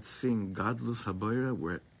 I start seeing Gadlus Haboira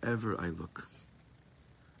wherever I look.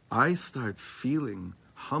 I start feeling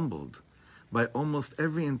humbled by almost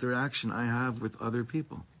every interaction I have with other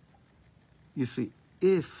people. You see,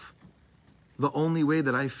 if the only way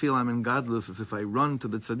that I feel I'm in Gadlus is if I run to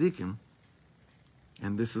the tzaddikim,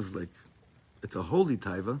 and this is like, it's a holy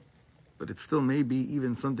taiva, but it still may be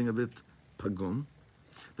even something a bit pagum,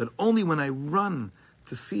 that only when I run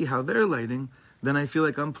to see how they're lighting, then I feel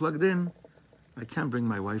like I'm plugged in. I can't bring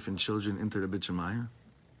my wife and children into the Beit Shemayah.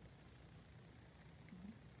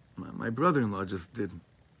 My brother-in-law just did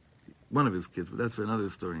one of his kids, but that's for another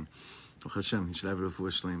story. Hashem, he should have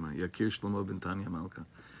refuah shlema. Yakir Shlomo ben Tanya Malka.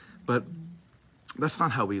 But that's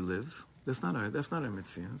not how we live. That's not our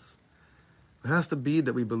mitzias. It has to be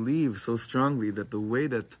that we believe so strongly that the way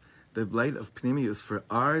that the light of Pnimius for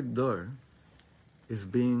our door is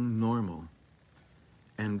being normal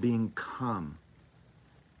and being calm.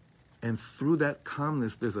 And through that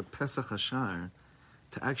calmness, there's a Pesach Hashar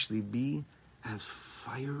to actually be as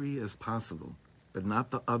fiery as possible, but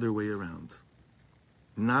not the other way around.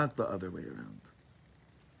 Not the other way around.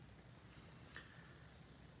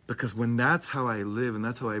 Because when that's how I live and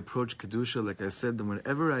that's how I approach Kedusha, like I said, then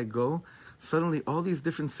wherever I go, suddenly all these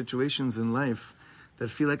different situations in life that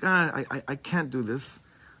feel like, I can't do this.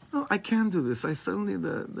 No, I can do this. I suddenly,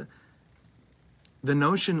 the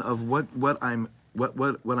notion of what I'm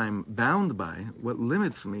bound by, what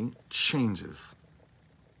limits me, changes.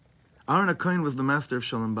 Aaron HaKohen was the master of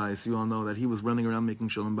Shalom Bayis. You all know that he was running around making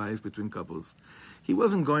Shalom Bayis between couples. He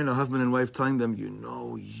wasn't going to husband and wife telling them, you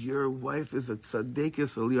know, your wife is a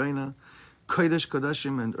tzadikis elyoina, kodesh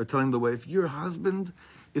kodashim, or telling the wife, your husband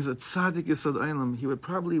is a tzaddik yesod olam. He would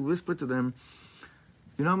probably whisper to them,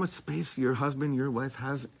 you know how much space your husband, your wife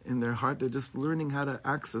has in their heart? They're just learning how to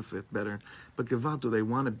access it better. But Gevalt, do they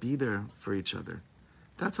want to be there for each other?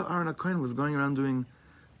 That's how Aaron HaKohen was going around doing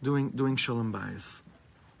Shalom Bayis.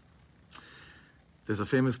 There's a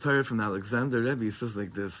famous Torah from the Alexander Rebbe. He says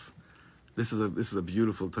like this. This is a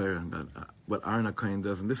beautiful Torah about what Aaron HaKohen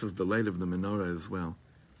does, and this is the light of the menorah as well.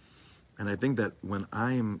 And I think that when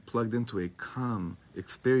I am plugged into a calm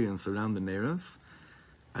experience around the Neiros,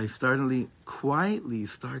 I quietly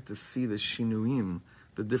start to see the shinuim,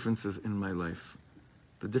 the differences in my life,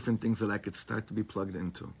 the different things that I could start to be plugged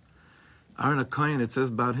into. Aaron HaKohen, it says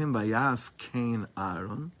about him, Vayas Kain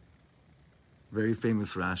Aaron, very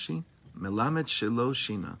famous Rashi, Melamed Shelo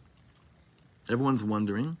Shina. Everyone's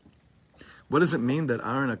wondering, what does it mean that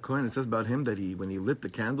Aaron HaKohen, it says about him that when he lit the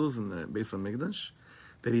candles in the Beis HaMikdash,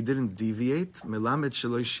 that he didn't deviate? Melamed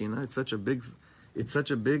Shelo Shina. It's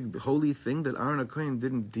such a big holy thing that Aaron HaKohen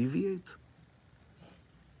didn't deviate.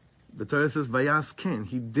 The Torah says, Vayas Ken.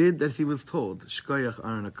 He did as he was told. Shkoyach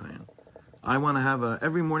Aaron HaKohen. I want to have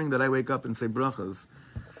every morning that I wake up and say brachas,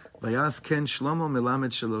 Vayas Ken Shlomo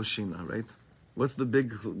Melamed Shelo Shina, right? What's the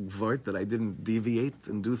big vort that I didn't deviate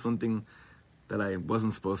and do something that I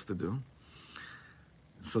wasn't supposed to do?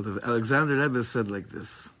 So the Alexander Rebbe said like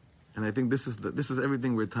this, and I think this is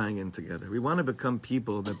everything we're tying in together. We want to become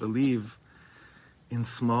people that believe in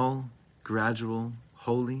small, gradual,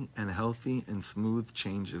 holy, and healthy, and smooth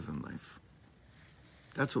changes in life.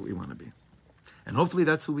 That's what we want to be. And hopefully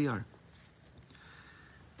that's who we are.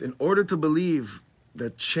 In order to believe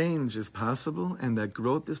that change is possible and that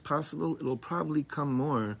growth is possible, it'll probably come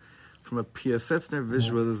more from a Piasetzner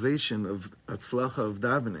visualization of Atzlacha of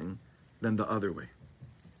davening than the other way.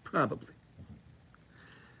 Probably.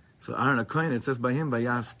 So Aaron HaKohen, it says by him,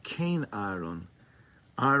 Vayas Kain Aaron.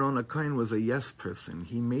 Aaron HaKohen was a yes person.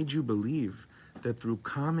 He made you believe that through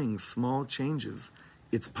calming small changes,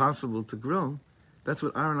 it's possible to grow. That's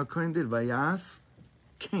what Aaron HaKohen did. Vayas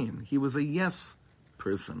Kain. He was a yes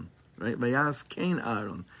person. Right? Vayas Kain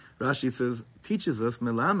Aaron. Rashi says, teaches us,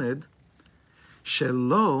 Melamed,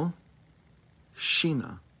 Shelo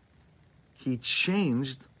Shina. He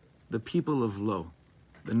changed the people of Lo,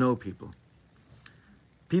 the no people.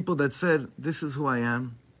 People that said, this is who I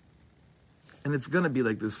am. And it's going to be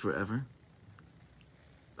like this forever.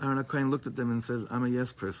 Aaron HaKohen looked at them and said, I'm a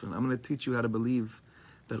yes person. I'm going to teach you how to believe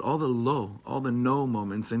that all the no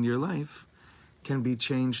moments in your life can be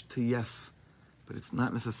changed to yes. But it's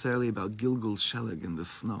not necessarily about Gilgul Sheleg in the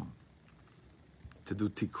snow. To do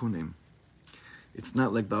tikkunim. It's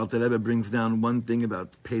not like the Alter Rebbe brings down one thing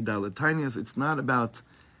about Pei Dalet Tainis. It's not about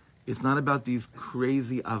these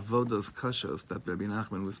crazy avodas kashos that Rabbi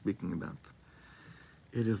Nachman was speaking about.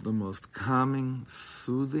 It is the most calming,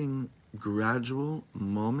 soothing, gradual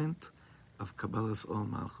moment of Kabbalas Ol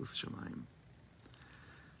Malchus Shamayim.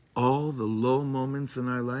 All the low moments in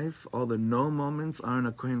our life, all the no moments,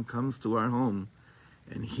 Aaron HaKohen comes to our home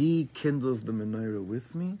and he kindles the menorah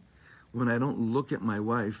with me when I don't look at my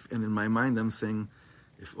wife and in my mind I'm saying,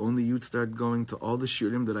 if only you'd start going to all the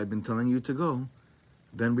shiurim that I've been telling you to go,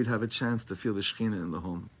 then we'd have a chance to feel the Shekhinah in the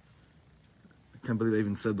home. I can't believe I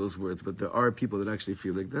even said those words, but there are people that actually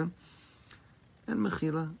feel like that. And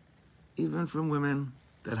mechila, even from women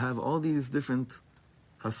that have all these different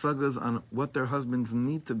hasagas on what their husbands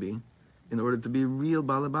need to be in order to be real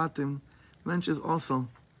balabatim, mentions also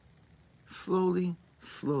slowly,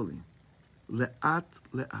 le'at,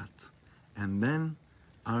 and then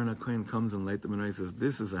Aaron HaKohen comes and lights the menorah and says,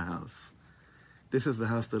 this is a house. This is the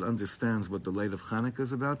house that understands what the light of Chanukah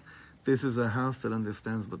is about. This is a house that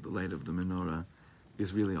understands what the light of the menorah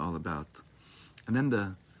is really all about. And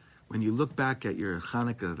then when you look back at your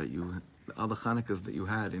Chanukah all the Chanukas that you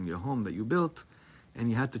had in your home that you built, and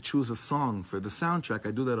you had to choose a song for the soundtrack,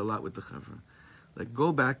 I do that a lot with the Chevra. Like,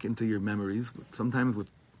 go back into your memories, sometimes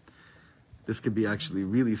this could be actually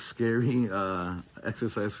really scary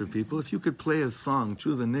exercise for people. If you could play a song,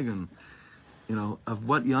 choose a niggun, of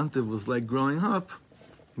what Yantiv was like growing up,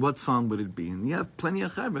 what song would it be? And you have plenty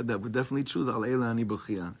of Chevra that would definitely choose Al Eila Ani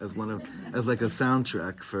Buchia as like a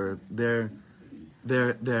soundtrack for their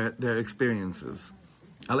experiences.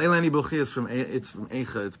 Al Eila Ani Buchia is from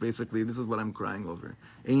Eicha. It's basically, this is what I'm crying over.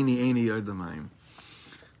 Eini Yardamayim.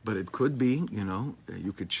 But it could be,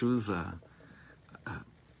 you could choose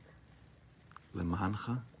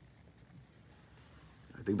Lemancha.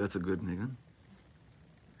 I think that's a good niggun.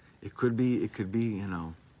 It could be,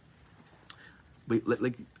 but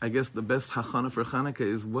like I guess the best hachana for Chanukah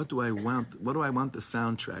is what do I want the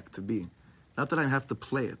soundtrack to be? Not that I have to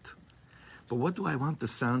play it, but what do I want the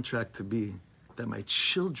soundtrack to be that my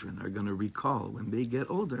children are going to recall when they get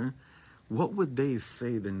older? What would they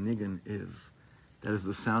say the niggun is? That is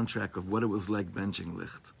the soundtrack of what it was like benching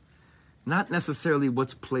licht. Not necessarily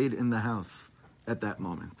what's played in the house at that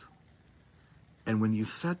moment. And when you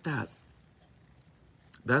set that,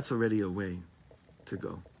 that's already a way to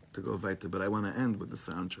go weiter. But I want to end with the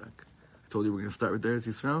soundtrack. I told you we're going to start with Eretz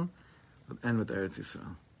Yisrael, but end with Eretz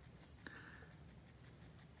Yisrael.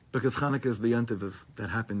 Because Chanukah is the yantiv that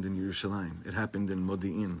happened in Yerushalayim. It happened in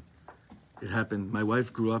Modi'in. My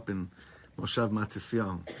wife grew up in Moshav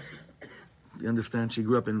Matisyahu. You understand? She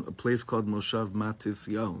grew up in a place called Moshav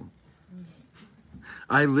Matisyahu.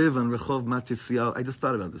 I live on Rehov Matisyahu. I just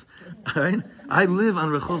thought about this. All right? I live on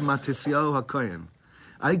Rehov Matisyahu HaKoyen.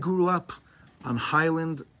 I grew up on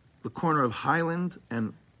Highland, the corner of Highland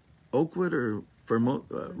and Oakwood or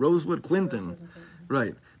Rosewood, Clinton.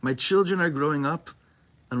 Right. My children are growing up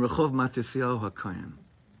on Rehov Matisyahu HaKoyen.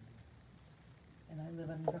 And I live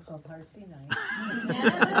on Rehov Har Sinai.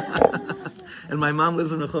 And my mom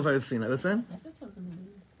lives in Rehov Har Sinai. What's that? My sister was in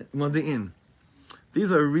Modi'in.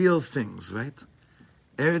 These are real things, right?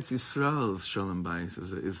 Eretz Yisrael's Shalom Bayis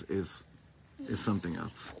is something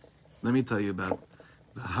else. Let me tell you about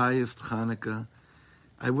the highest Chanukah.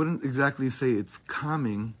 I wouldn't exactly say it's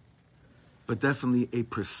calming, but definitely a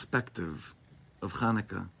perspective of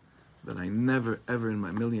Chanukah that I never, ever in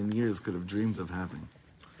my million years could have dreamed of having.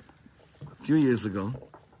 A few years ago,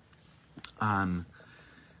 on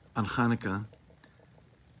Chanukah,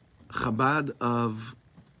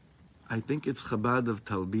 I think it's Chabad of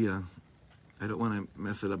Talbiya. I don't want to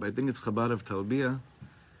mess it up. I think it's Chabad of Talbiya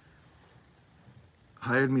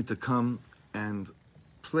hired me to come and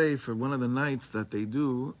play for one of the nights that they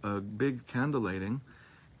do a big candle lighting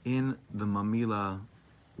in the Mamila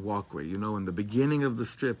walkway. In the beginning of the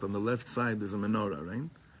strip on the left side, there's a menorah, right?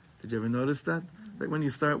 Did you ever notice that? Right when you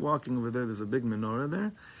start walking over there, there's a big menorah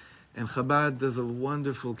there. And Chabad does a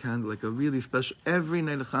wonderful candle, like a really special, every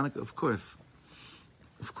night of Chanukah, of course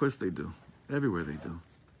they do. Everywhere they do.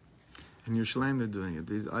 In Yerushalayim, they're doing it.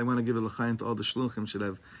 I want to give a l'chaim to all the shluchim, should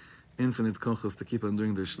have infinite kochos to keep on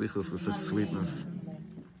doing their shlichos with such sweetness.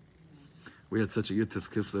 We had such a Yutes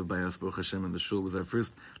Kislev by us, Baruch Hashem, and the shul was our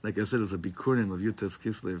first, like I said, it was a bikurim of Yutes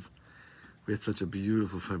Kislev. We had such a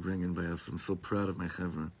beautiful farbrengen by us. I'm so proud of my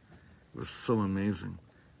chevra. It was so amazing.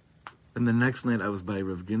 And the next night I was by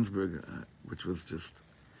Rav Ginsburg, which was just,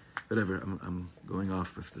 whatever, I'm going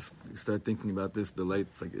off. It's just, you start thinking about this, the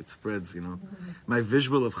lights, like it spreads, My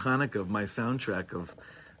visual of Chanukah, of my soundtrack of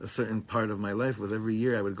a certain part of my life was every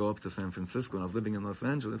year I would go up to San Francisco. When I was living in Los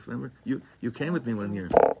Angeles, remember? You came with me one year.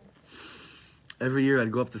 Every year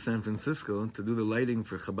I'd go up to San Francisco to do the lighting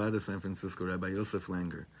for Chabad of San Francisco, Rabbi Yosef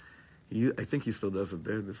Langer. I think he still does it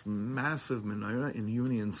there. This massive menorah in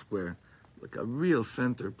Union Square, like a real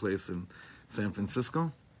center place in San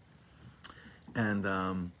Francisco. And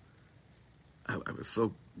I was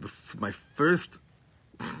so, my first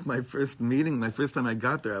meeting, my first time I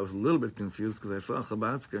got there, I was a little bit confused because I saw a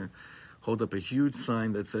Chabadsker hold up a huge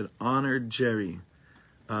sign that said, "Honor Jerry,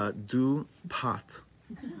 do pot."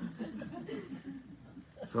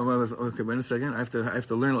 So I was, okay, wait a second, I have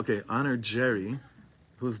to learn, okay, honor Jerry.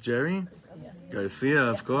 Who's Jerry? Garcia,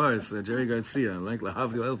 of course, Jerry Garcia, like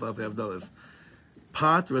Lahavdil Elf Avdolas.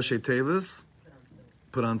 Pot, Rashi Tevis,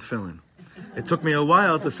 put on tefillin. It took me a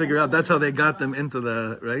while to figure out, that's how they got them into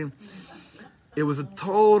the, right? It was a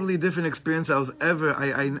totally different experience I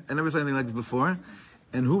never saw anything like this before.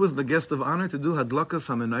 And who was the guest of honor to do Hadlakas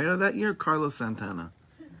HaMenorah that year? Carlos Santana.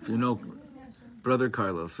 If you know, brother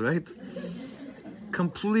Carlos, right?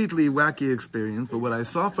 Completely wacky experience. But what I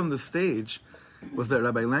saw from the stage was that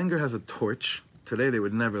Rabbi Langer has a torch. Today they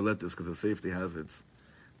would never let this because of safety hazards.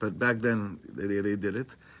 But back then they did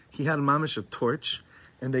it. He had mamish a torch,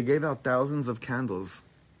 and they gave out thousands of candles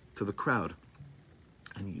to the crowd.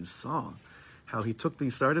 And you saw how he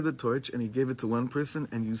started the torch and he gave it to one person,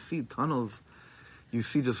 and you see tunnels, you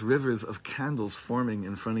see just rivers of candles forming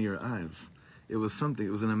in front of your eyes. It was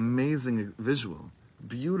an amazing visual,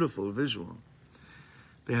 beautiful visual.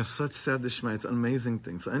 They have such sadishma, it's an amazing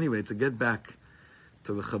thing. So anyway, to get back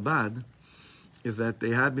to the Chabad, is that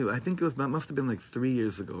they had me, I think must have been like 3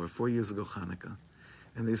 years ago or 4 years ago, Chanukah.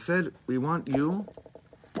 And they said, we want you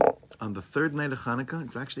on the third night of Chanukah.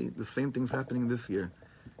 It's actually the same thing's happening this year.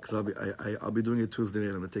 Because I'll be doing it Tuesday night.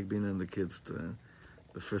 I'm going to take Bina and the kids to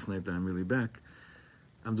the first night that I'm really back.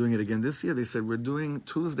 I'm doing it again this year. They said, we're doing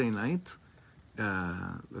Tuesday night,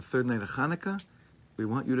 the third night of Chanukah. We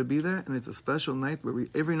want you to be there, and it's a special night where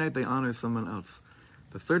every night they honor someone else.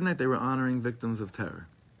 The third night they were honoring victims of terror,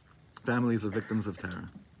 families of victims of terror.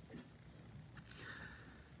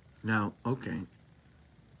 Now, okay,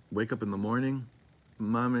 wake up in the morning,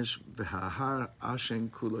 mamish v'hahar ashen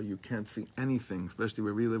kulo. You can't see anything, especially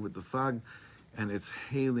where we live with the fog, and it's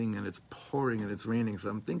hailing and it's pouring and it's raining. So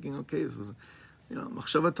I'm thinking, okay, this was,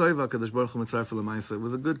 machshava toiva, Kadosh Baruch Hu mitzaref l'maisa. It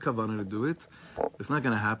was a good kavanah to do it. It's not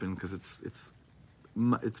going to happen because it's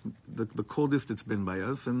the coldest it's been by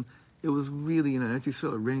us, and it was really, in Eretz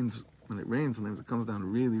Yisrael, it rains. When it rains, sometimes it comes down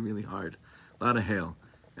really, really hard. A lot of hail.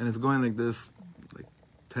 And it's going like this, like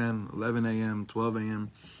 10, 11 a.m., 12 a.m.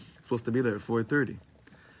 It's supposed to be there at 4:30.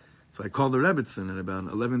 So I called the Rebbitzin at about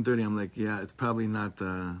 11:30. I'm like, yeah, it's probably not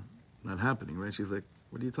happening, right? She's like,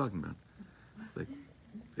 what are you talking about? Like,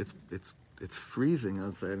 it's freezing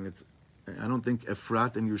outside, and I don't think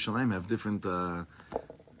Efrat and Yerushalayim have different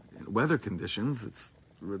weather conditions. It's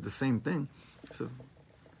the same thing. She says,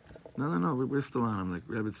 no, we're still on. I'm like,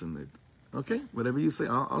 Rebbitzin, okay, whatever you say,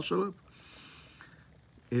 I'll show up.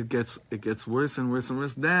 It gets worse and worse and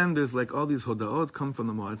worse. Then there's like all these hodaot come from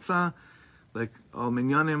the Moatzah, like all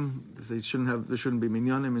minyanim. There shouldn't be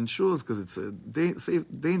minyanim in shuls because it's a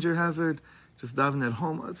danger hazard. Just daven at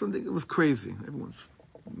home. It was crazy. Everyone's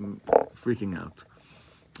freaking out.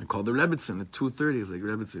 I called the Rebbitzin at 2:30. It's like,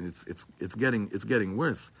 Rebbitzin, it's getting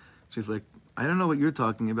worse. She's like, I don't know what you're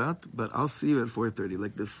talking about, but I'll see you at 4:30.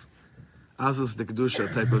 Like this Azus de Kedusha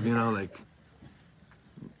type of, like.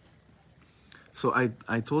 So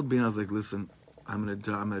I told Bina, I was like, listen, I'm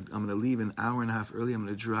gonna leave an hour and a half early. I'm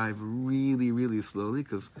gonna drive really, really slowly,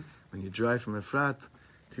 because when you drive from Efrat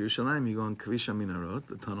to Yerushalayim, you go on Kvisha Minarot,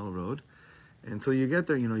 the tunnel road. And until you get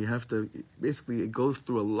there, you have to, basically it goes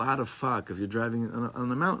through a lot of fog because you're driving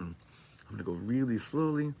on a mountain. I'm gonna go really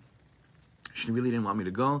slowly. She really didn't want me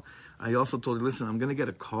to go. I also told her, listen, I'm going to get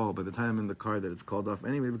a call by the time I'm in the car that it's called off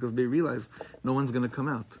anyway, because they realize no one's going to come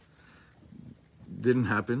out. Didn't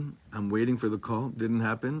happen. I'm waiting for the call. Didn't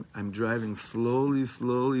happen. I'm driving slowly.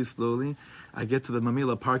 I get to the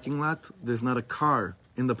Mamila parking lot. There's not a car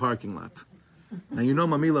in the parking lot. Now,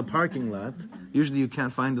 Mamila parking lot, usually you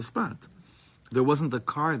can't find a spot. There wasn't a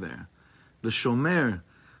car there. The shomer,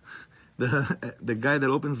 the guy that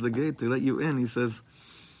opens the gate to let you in, he says,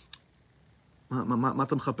 מה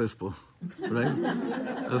אתה מחפש פה? Right?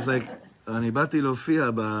 I was like, אני באתי להופיע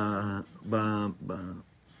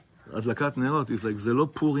בהדלקת נרות. He's like, זה לא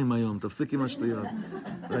פורים היום, תפסיק עם השטויות.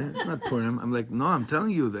 Right? It's not Purim. I'm like, no, I'm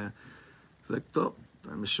telling you that. He's like, טוב,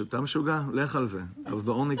 Lech al ze. I was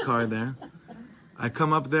the only car there. I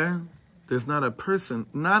come up there. There's not a person.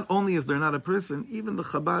 Not only is there not a person, even the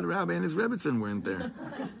Chabad rabbi and his Rebbitzin weren't there.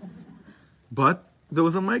 But there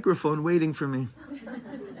was a microphone waiting for me.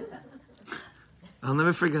 I'll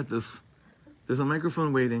never forget this. There's a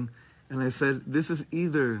microphone waiting, and I said, this is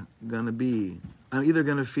either going to be, I'm either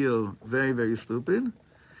going to feel very, very stupid,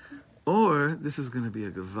 or this is going to be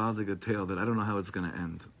a gewaldige tale that I don't know how it's going to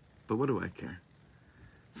end. But what do I care?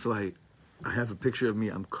 So I have a picture of me.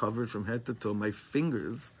 I'm covered from head to toe. My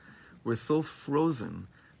fingers were so frozen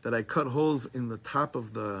that I cut holes in the top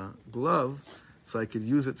of the glove so I could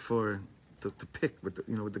use it to pick with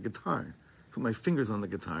the guitar. Put my fingers on the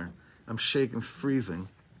guitar. I'm shaking, freezing.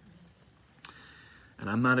 And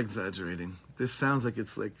I'm not exaggerating. This sounds like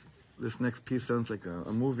this next piece sounds like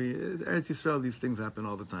a movie. Eretz Yisrael, these things happen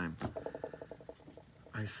all the time.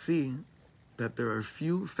 I see that there are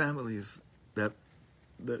few families that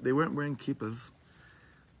they weren't wearing kippahs,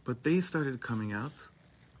 but they started coming out,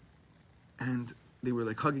 and they were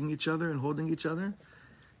like hugging each other and holding each other,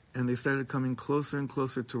 and they started coming closer and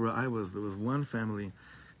closer to where I was. There was one family,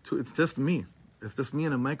 it's just me. It's just me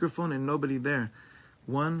and a microphone and nobody there.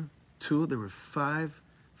 1, 2, there were 5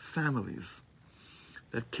 families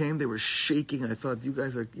that came. They were shaking. I thought,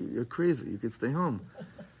 you're crazy. You could stay home.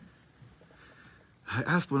 I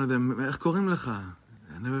asked one of them, "Ech korim lecha?"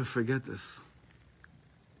 I never forget this.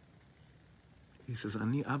 He says,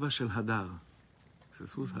 "Ani Abba shel Hadar." He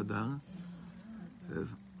says, "Who's Hadar?" He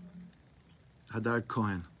says, "Hadar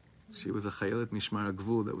Cohen. She was a chayelet mishmar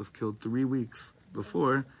agvul that was killed 3 weeks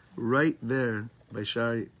before, right there by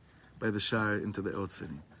the shar into the old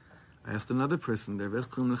city." I asked another person there, "Ech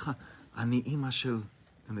korim lecha?" "Ani Ima shel,"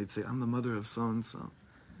 and they'd say, "I'm the mother of so and so."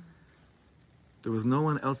 There was no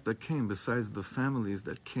one else that came besides the families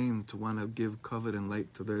that came to want to give kavod and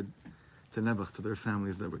light to Nebuch, to their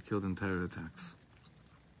families that were killed in terror attacks.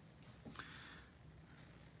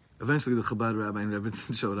 Eventually the Chabad rabbi and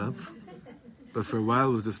Rebbitzin showed up, but for a while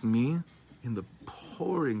it was just me in the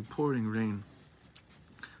pouring rain,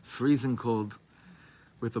 freezing cold,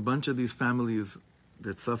 with a bunch of these families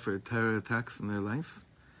that suffered terror attacks in their life.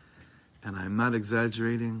 And I'm not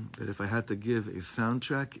exaggerating that if I had to give a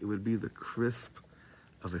soundtrack, it would be the crisp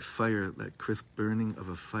of a fire, that crisp burning of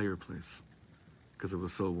a fireplace, because it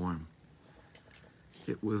was so warm.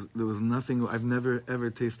 There was nothing, I've never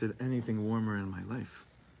ever tasted anything warmer in my life.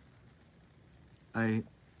 I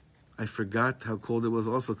forgot how cold it was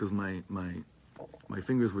also because my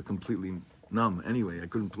fingers were completely numb anyway. I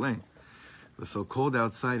couldn't play. It was so cold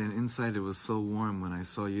outside, and inside it was so warm when I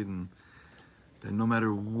saw Yidden, that no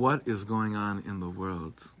matter what is going on in the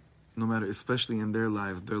world, no matter, especially in their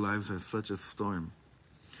lives are such a storm.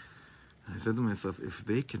 And I said to myself, if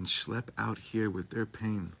they can schlep out here with their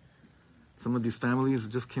pain, some of these families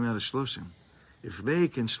just came out of Shloshim, if they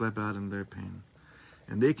can schlep out in their pain,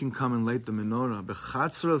 and they can come and light the menorah,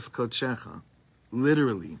 bechatzros kodshecha,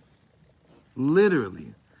 literally,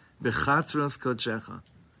 bechatzros kodshecha,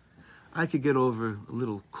 I could get over a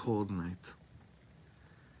little cold night.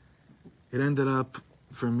 It ended up,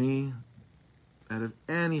 for me, out of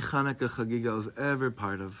any Chanukah Chagiga I was ever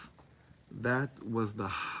part of, that was the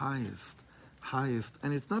highest.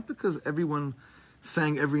 And it's not because everyone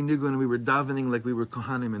sang every nigun and we were davening like we were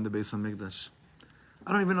Kohanim in the Beis HaMikdash.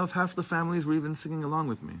 I don't even know if half the families were even singing along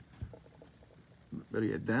with me. Better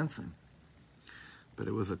yet, dancing. But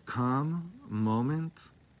it was a calm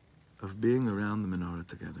moment of being around the menorah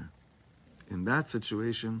together. In that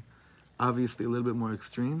situation, obviously a little bit more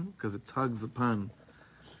extreme, because it tugs upon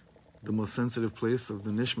the most sensitive place of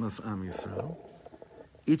the Nishmas Am Yisrael.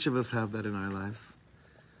 Each of us have that in our lives.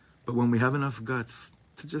 But when we have enough guts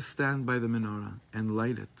to just stand by the menorah and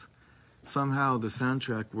light it, somehow the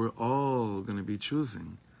soundtrack we're all going to be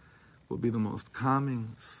choosing will be the most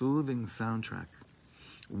calming, soothing soundtrack.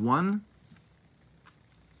 One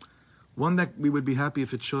that we would be happy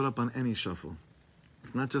if it showed up on any shuffle.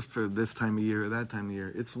 It's not just for this time of year or that time of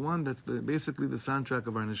year. It's one that's basically the soundtrack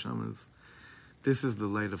of our neshamas. This is the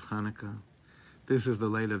light of Chanukah. This is the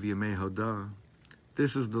light of Yemei Hodah.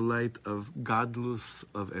 This is the light of Gadlus,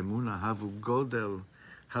 of Emunah. Havu Godel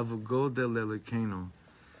Lelikeinu.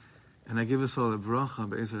 And I give us all a bracha,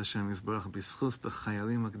 Be'ezer Hashem Yisbarach, b'schus the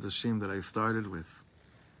Chayalim HaKadoshim that I started with,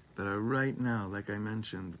 that are right now, like I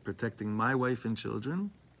mentioned, protecting my wife and children,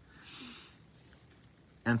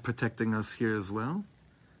 and protecting us here as well.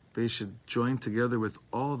 They should join together with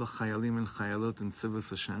all the Chayalim and Chayalot in Tzivus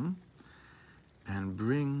Hashem and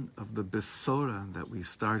bring of the Besora that we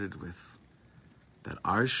started with, that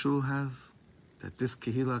our shul has, that this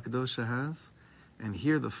Kehila Kedosha has, and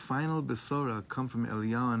here the final Besora come from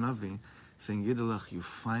Eliyahu Hanavi, saying, Yiddelach, you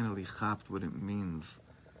finally chapped what it means.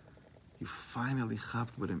 You finally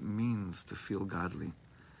chapped what it means to feel godly.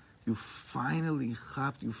 You finally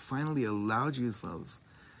chapped, you finally allowed yourselves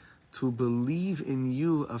to believe in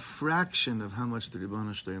you a fraction of how much the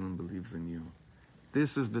Ribbon Shalom believes in you.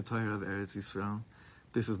 This is the Torah of Eretz Yisrael.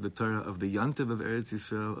 This is the Torah of the Yontiv of Eretz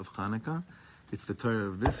Yisrael of Chanukah. It's the Torah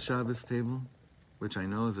of this Shabbos table, which I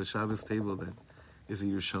know is a Shabbos table that is a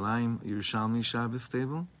Yerushalmi Shabbos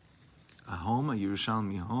table, a home, a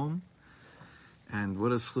Yerushalmi home. And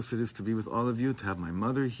what a schus it is to be with all of you, to have my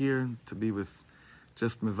mother here, to be with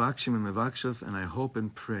just Mevakshim and Mevakshas, and I hope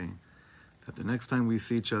and pray that the next time we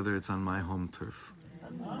see each other, it's on my home turf.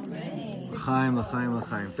 Amen. L'chaim, l'chaim,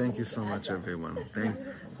 l'chaim. Thank you so much, everyone.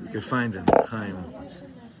 You can find it. L'chaim.